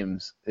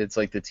seems, it's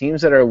like the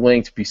teams that are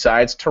linked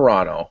besides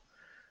Toronto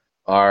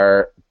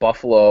are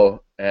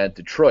Buffalo and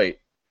Detroit,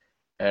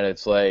 and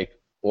it's like,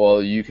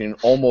 well, you can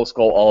almost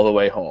go all the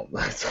way home.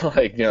 It's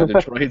like,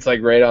 Detroit's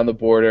like right on the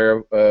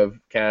border of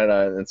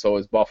Canada, and so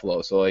is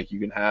Buffalo. So like you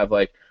can have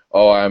like,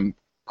 oh, I'm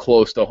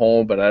close to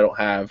home, but I don't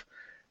have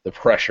the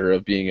pressure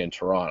of being in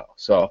Toronto.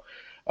 So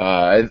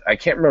I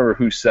can't remember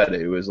who said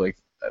it. It was like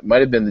it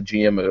might have been the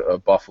GM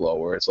of Buffalo,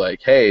 where it's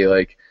like, hey,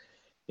 like,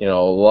 you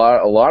know,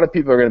 a lot of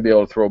people are going to be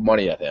able to throw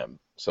money at him.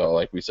 So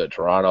like we said,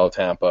 Toronto,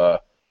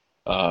 Tampa,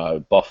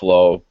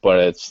 Buffalo,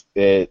 but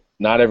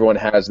not everyone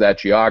has that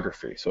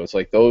geography. So it's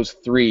like those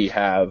three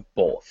have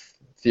both,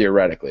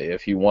 theoretically.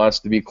 If he wants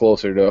to be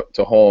closer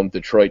to home,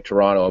 Detroit,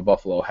 Toronto, and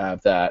Buffalo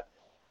have that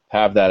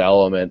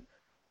element.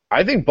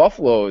 I think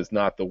Buffalo is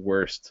not the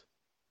worst.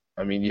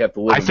 I mean, you have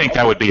to live. I think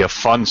that would be a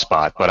fun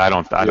spot, but I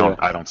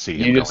don't see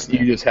him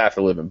you just have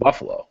to live in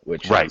Buffalo,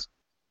 which right. Is,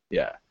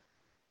 yeah,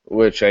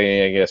 which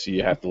I guess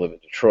you have to live in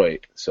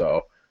Detroit,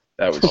 so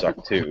that would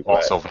suck too.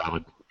 Also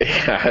valid.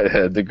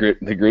 Yeah, the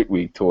Grit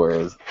Week tour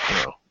is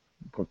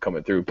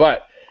coming through,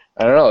 but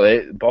I don't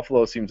know.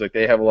 Buffalo seems like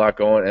they have a lot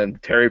going,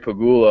 and Terry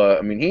Pagula.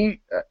 I mean,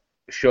 he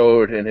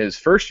showed in his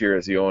first year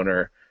as the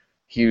owner,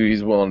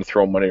 he's willing to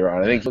throw money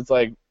around. I think it's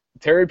like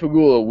Terry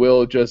Pagula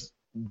will just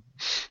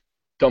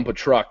dump a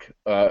truck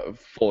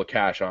full of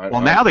cash on.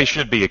 Well, now they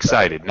should be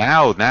excited.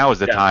 Now is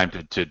the time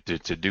to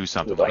do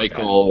something like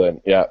that.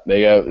 And yeah,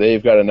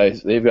 they've got a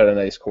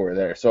nice core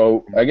there.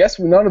 So I guess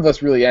none of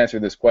us really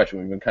answered this question.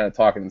 We've been kind of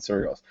talking in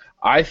circles.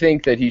 I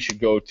think that he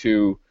should go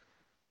to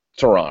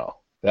Toronto.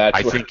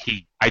 I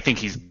think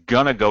he's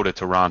gonna go to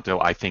Toronto.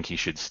 I think he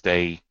should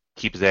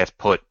keep his ass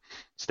put,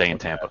 stay in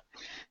Tampa.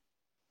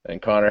 And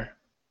Connor?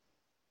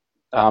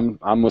 I'm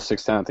with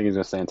 6'10". I think he's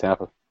gonna stay in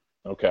Tampa.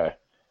 Okay.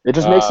 It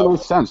just makes the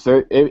most sense.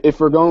 If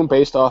we're going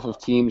based off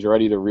of teams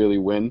ready to really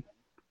win,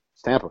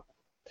 it's Tampa.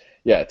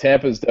 Yeah,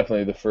 Tampa's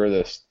definitely the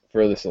furthest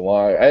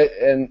along.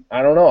 I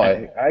don't know.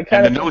 I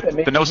kind of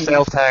the no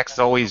sales tax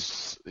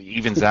always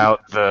evens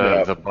out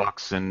the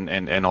Bucks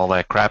and all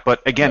that crap.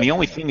 But again, the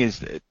only thing is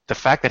the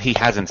fact that he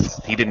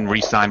didn't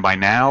re-sign by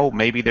now.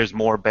 Maybe there's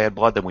more bad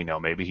blood than we know.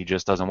 Maybe he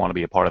just doesn't want to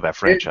be a part of that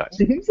franchise.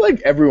 It seems like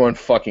everyone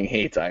fucking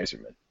hates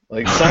Yzerman.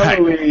 Like,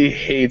 Sully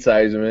hates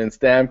Yzerman.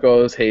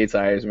 Stamkos hates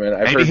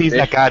Yzerman. Maybe he's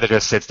that guy that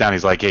just sits down.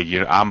 He's like,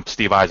 hey, I'm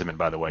Steve Yzerman,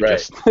 by the way. Right.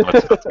 Just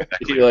let's get that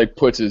He clear. like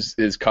puts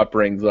his cup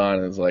rings on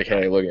and is like,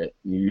 hey, look at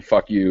you,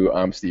 fuck you,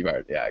 I'm Steve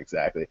Yzerman. Yeah,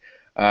 exactly.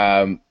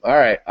 All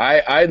right,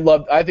 I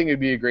think it'd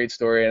be a great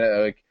story,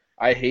 and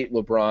I hate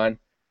LeBron,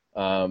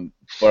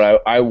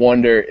 but I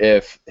wonder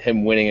if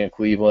him winning in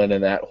Cleveland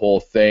and that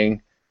whole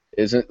thing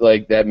isn't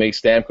like that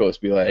makes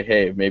Stamkos be like,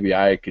 hey, maybe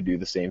I could do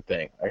the same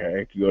thing.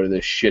 I could go to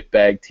this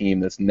shitbag team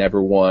that's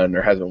never won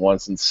or hasn't won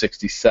since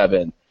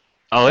 '67.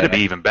 Oh, it'd be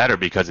even better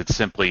because it's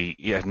simply,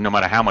 no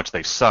matter how much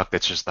they suck,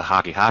 it's just the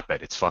hockey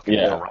hotbed. It's fucking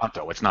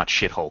Toronto. It's not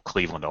shithole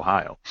Cleveland,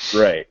 Ohio.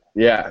 Right.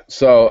 Yeah.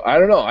 So I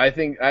don't know. I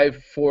think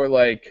for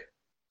like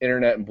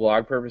internet and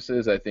blog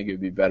purposes, I think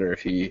it'd be better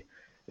if he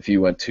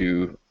went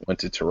to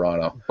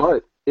Toronto.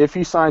 But if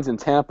he signs in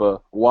Tampa,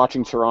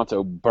 watching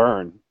Toronto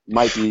burn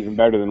might be even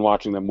better than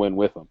watching them win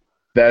with him.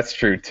 That's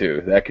true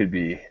too. That could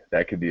be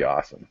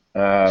awesome.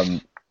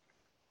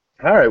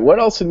 All right, what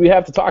else did we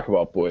have to talk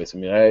about, boys? I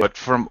mean, but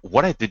from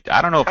what I did,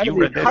 I don't know if you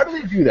read that. How do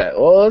they do that?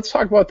 Well, let's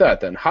talk about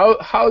that then.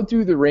 How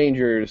do the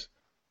Rangers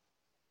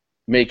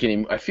make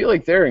any? I feel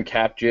like they're in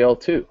cap jail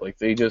too. Like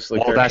they just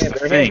like. Well, that's the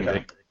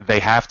thing. They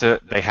have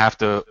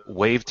to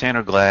waive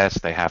Tanner Glass.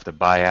 They have to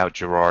buy out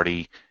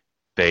Girardi.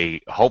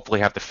 They hopefully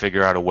have to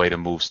figure out a way to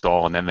move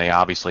Stahl, and then they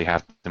obviously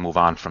have to move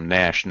on from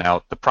Nash.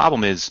 Now, the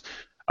problem is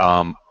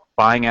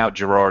buying out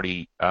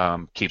Girardi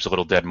keeps a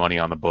little dead money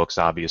on the books,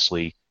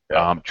 obviously.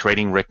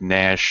 Trading Rick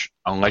Nash,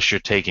 unless you're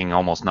taking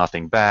almost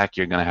nothing back,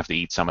 you're going to have to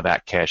eat some of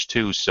that cash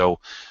too. So,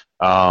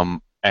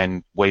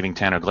 and waiving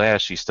Tanner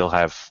Glass, you still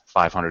have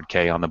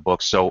 $500K on the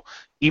books. So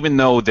even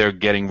though they're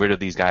getting rid of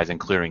these guys and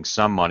clearing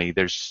some money,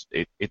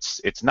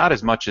 it's not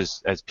as much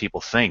as people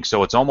think.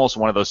 So it's almost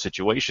one of those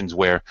situations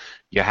where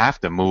you have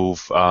to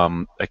move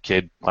a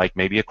kid like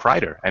maybe a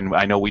Kreider. And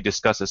I know we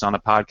discussed this on the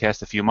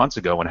podcast a few months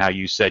ago and how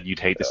you said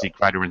you'd hate to see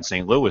Kreider in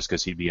St. Louis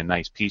because he'd be a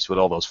nice piece with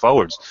all those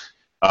forwards.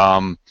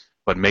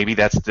 But maybe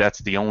that's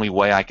the only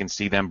way I can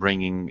see them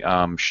bringing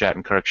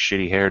Shattenkirk's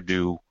shitty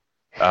hairdo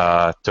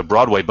to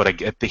Broadway.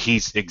 But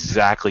he's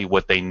exactly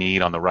what they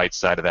need on the right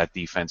side of that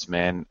defense,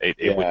 man.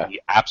 It would be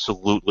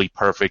absolutely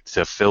perfect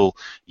to fill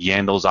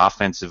Yandel's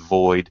offensive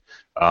void.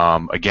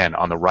 Again,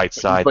 on the right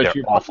side, but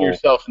you're putting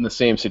yourself in the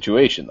same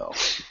situation though,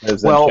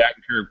 as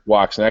Shattenkirk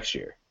walks next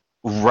year.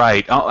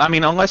 Right. I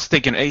mean, unless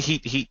they can,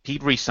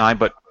 he'd resign,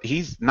 but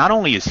he's not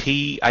only is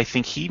he. I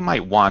think he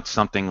might want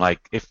something like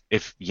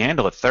if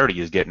Yandel at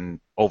 30 is getting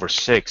over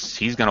 6,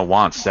 he's going to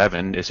want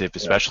 7.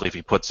 Especially if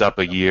he puts up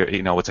a year.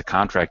 It's a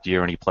contract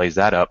year and he plays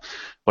that up.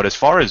 But as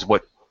far as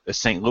what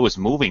St. Louis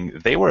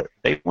moving, they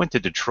went to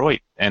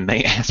Detroit and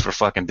they asked for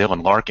fucking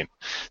Dylan Larkin.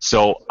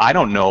 So I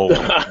don't know.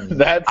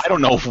 I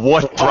don't know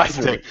what price.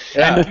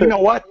 And you know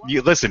what?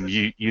 You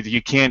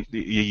can't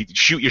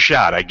shoot your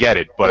shot. I get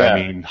it, but I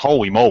mean,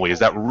 holy moly, is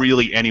that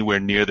really anywhere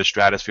near the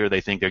stratosphere they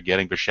think they're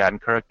getting for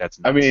Shattenkirk? That's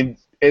nuts. I mean,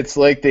 it's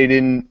like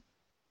they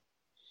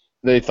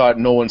thought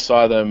no one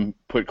saw them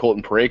put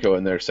Colton Parayko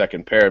in their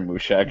second pair and move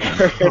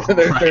Shattenkirk.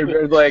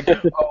 They're like,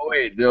 oh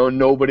wait,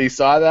 nobody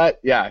saw that?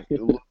 Yeah.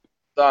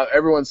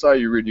 everyone saw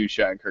you reduce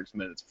Shattenkirk's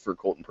minutes for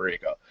Colton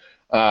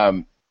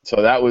Parayko.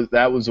 So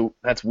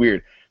that's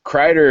weird.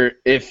 Kreider,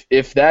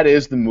 if that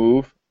is the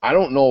move, I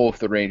don't know if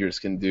the Rangers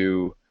can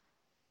do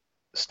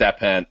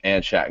Stepan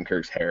and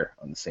Shattenkirk's hair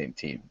on the same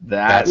team.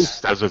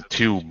 Those are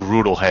two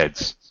brutal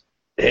heads.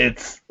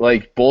 It's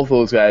like both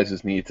those guys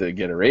just need to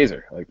get a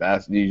razor. Like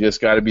you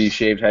just got to be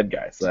shaved head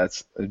guys. So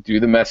do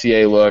the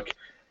Messier look.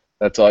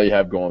 That's all you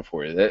have going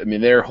for you. I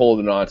mean, they're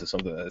holding on to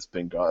something that's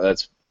been gone.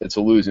 It's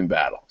a losing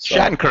battle. So.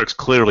 Shattenkirk's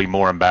clearly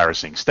more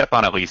embarrassing.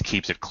 Stepan at least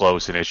keeps it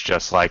close, and it's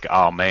just like,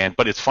 oh man.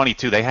 But it's funny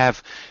too. They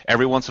have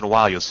every once in a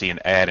while you'll see an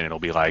ad, and it'll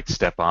be like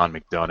Stepan,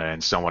 McDonough,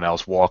 and someone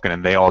else walking,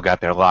 and they all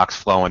got their locks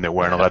flowing. They're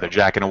wearing a leather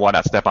jacket and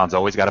whatnot. Stepan's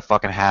always got a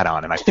fucking hat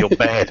on, and I feel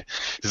bad.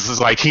 This is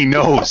like he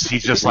knows.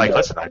 He's just like,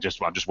 listen, I'm just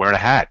wearing a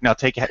hat. No,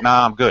 take a hat.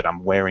 Nah, I'm good.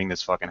 I'm wearing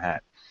this fucking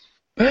hat.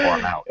 Or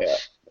I'm out. Yeah.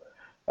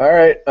 All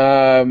right,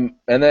 and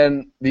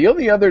then the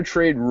only other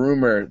trade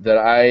rumor that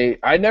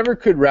I never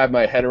could wrap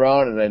my head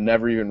around, and I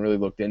never even really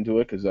looked into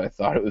it because I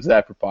thought it was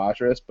that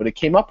preposterous, but it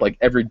came up like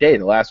every day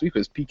the last week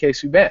was PK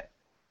Subban.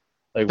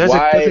 Like,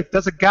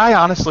 does a guy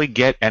honestly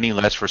get any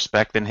less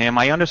respect than him?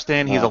 I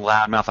understand he's a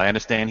loudmouth. I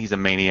understand he's a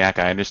maniac.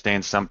 I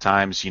understand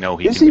sometimes, he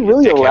is he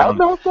really a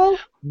loudmouth though?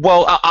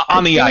 Well,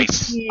 on the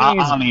ice.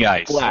 On the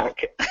ice.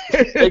 Black.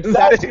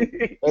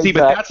 Exactly. See,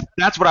 but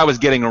that's what I was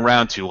getting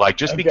around to. Like,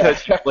 just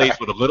because he plays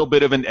with a little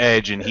bit of an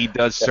edge and he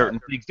does certain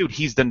things, dude,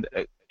 he's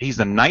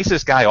the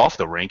nicest guy off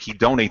the rink. He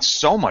donates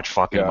so much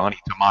fucking money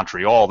to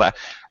Montreal that,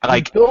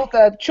 like, he built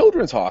that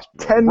children's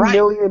hospital. $10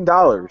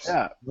 million.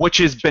 Yeah. Which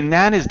is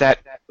bananas that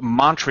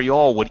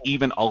Montreal would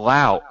even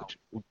allow.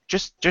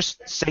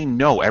 Just say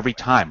no every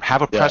time.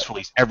 Have a press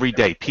release every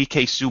day.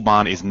 PK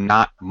Subban is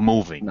not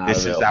moving.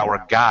 This is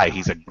our guy.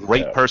 He's a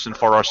great person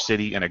for our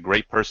city and a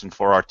great person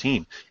for our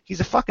team. He's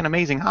a fucking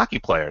amazing hockey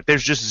player.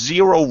 There's just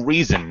zero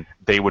reason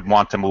they would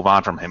want to move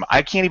on from him.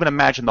 I can't even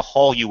imagine the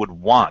haul you would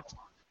want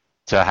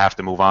to have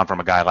to move on from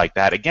a guy like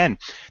that. Again,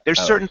 there's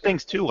certain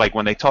things too, like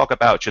when they talk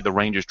about should the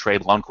Rangers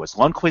trade Lundqvist.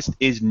 Lundqvist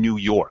is New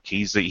York.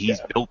 He's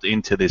built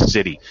into this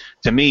city.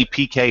 To me,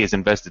 PK has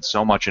invested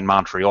so much in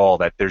Montreal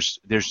that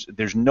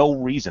there's no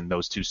reason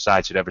those two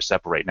sides should ever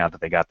separate now that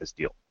they got this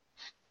deal.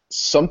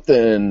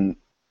 Something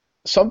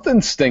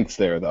stinks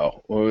there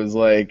though. It was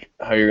like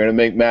how you're gonna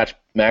make Max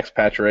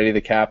Pacioretty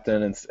the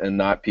captain and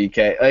not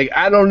PK. Like,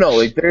 I don't know.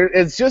 Like,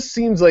 it just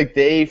seems like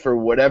they, for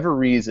whatever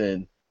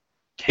reason.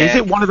 Is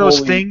it one of those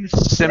things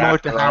similar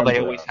to how they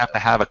always have to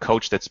have a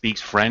coach that speaks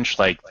French?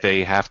 Like,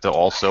 they have to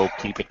also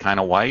keep it kind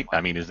of white?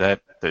 I mean, is that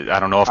 – I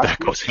don't know if that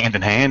goes hand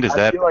in hand.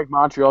 I feel like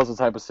Montreal's the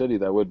type of city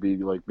that would be,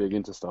 like, big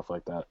into stuff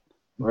like that.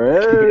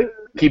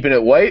 Keeping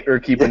it white or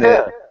keeping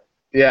it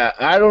 – Yeah,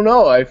 I don't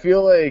know. I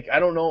feel like – I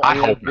don't know. I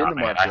hope not,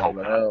 man. I hope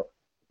not.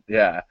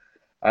 Yeah.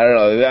 I don't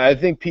know. I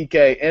think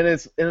PK – and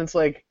it's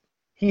like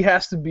he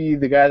has to be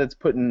the guy that's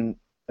putting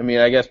 – I mean,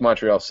 I guess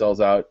Montreal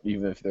sells out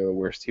even if they're the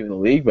worst team in the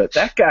league, but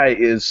that guy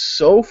is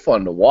so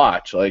fun to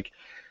watch. Like,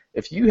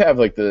 if you have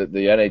like the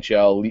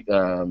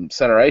NHL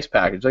center ice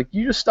package, like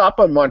you just stop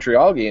on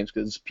Montreal games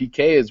because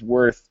PK is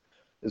worth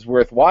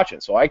watching.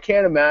 So I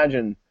can't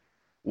imagine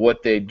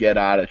what they'd get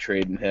out of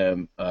trading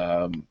him.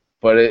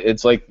 But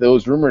it's like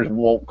those rumors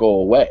won't go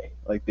away.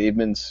 Like, they've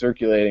been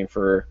circulating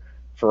for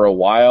a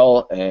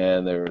while,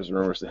 and there was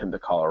rumors to him to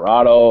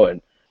Colorado,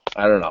 and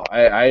I don't know.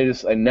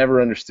 I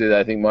never understood that.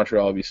 I think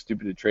Montreal would be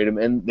stupid to trade him,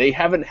 and they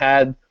haven't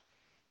had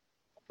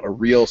a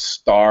real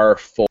star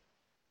full.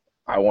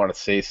 I want to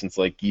say since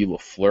like Guy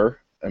Lafleur.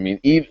 I mean,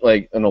 even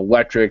like an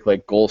electric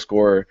like goal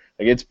scorer.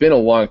 Like, it's been a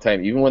long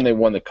time. Even when they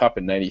won the cup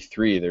in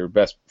 '93, their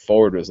best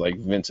forward was like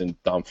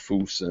Vincent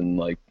Damphousse and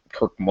like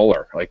Kirk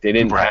Muller. Like, they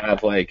didn't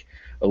have like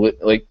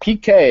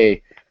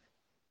PK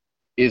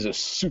is a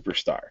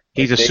superstar.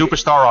 He's a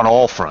superstar on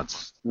all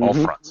fronts. All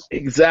fronts.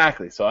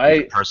 Exactly. So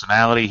he's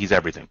personality, he's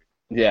everything.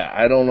 Yeah,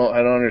 I don't know. I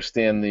don't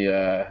understand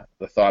the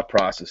thought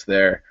process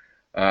there.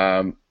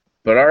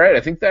 But all right,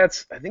 I think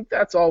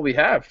that's all we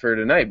have for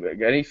tonight.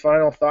 Any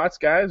final thoughts,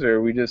 guys,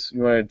 or you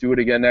want to do it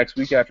again next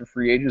week after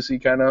free agency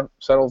kind of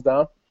settles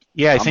down?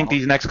 Yeah, I think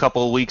these next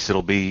couple of weeks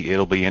it'll be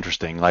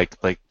interesting. Like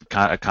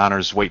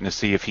Connor's waiting to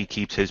see if he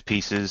keeps his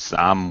pieces.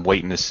 I'm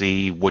waiting to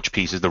see which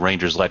pieces the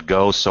Rangers let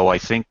go. So I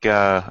think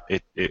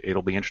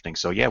it'll be interesting.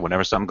 So yeah,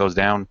 whenever something goes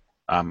down,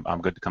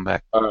 I'm good to come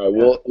back. All right,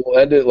 we'll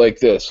end it like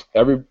this.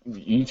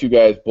 You two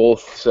guys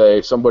both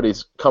say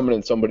somebody's coming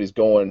and somebody's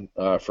going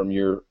from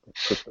your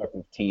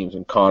respective teams,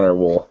 and Connor,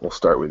 we'll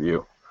start with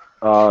you.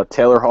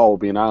 Taylor Hall will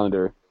be an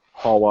Islander.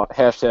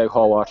 Hashtag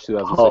Hallwatch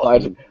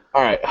 2016.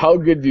 All right, how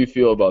good do you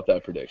feel about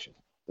that prediction?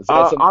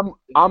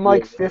 I'm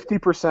like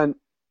 50%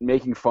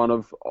 making fun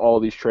of all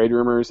these trade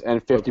rumors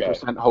and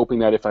 50% hoping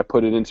that if I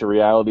put it into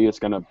reality, it's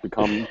going to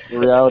become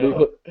reality.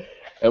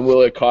 And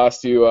will it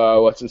cost you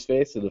what's his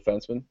face, the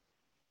defenseman?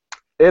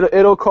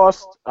 It'll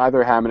cost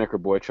either Hamonic or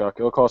Boychuk.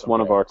 It'll cost one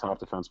of our top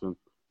defensemen.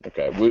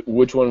 Okay,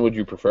 which one would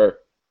you prefer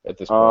at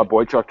this point?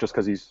 Boychuk, just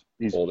because he's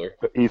older.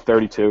 He's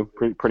 32,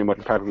 pretty much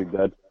practically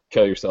dead.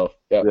 Kill yourself.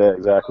 Yep. Yeah,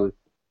 exactly.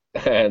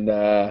 And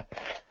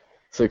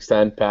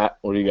 6'10", Pat,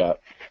 what do you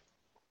got?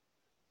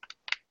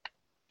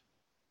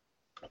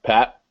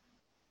 Pat.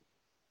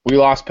 We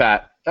lost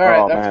Pat. All right,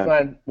 Oh, that's man.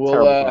 fine. We'll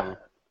Terrible time.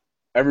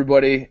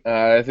 everybody.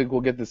 I think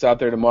we'll get this out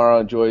there tomorrow.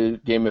 Enjoy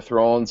Game of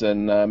Thrones,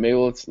 and maybe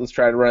let's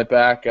try to run it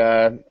back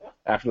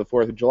after the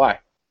 4th of July.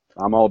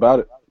 I'm all about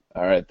it.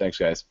 All right, thanks,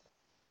 guys.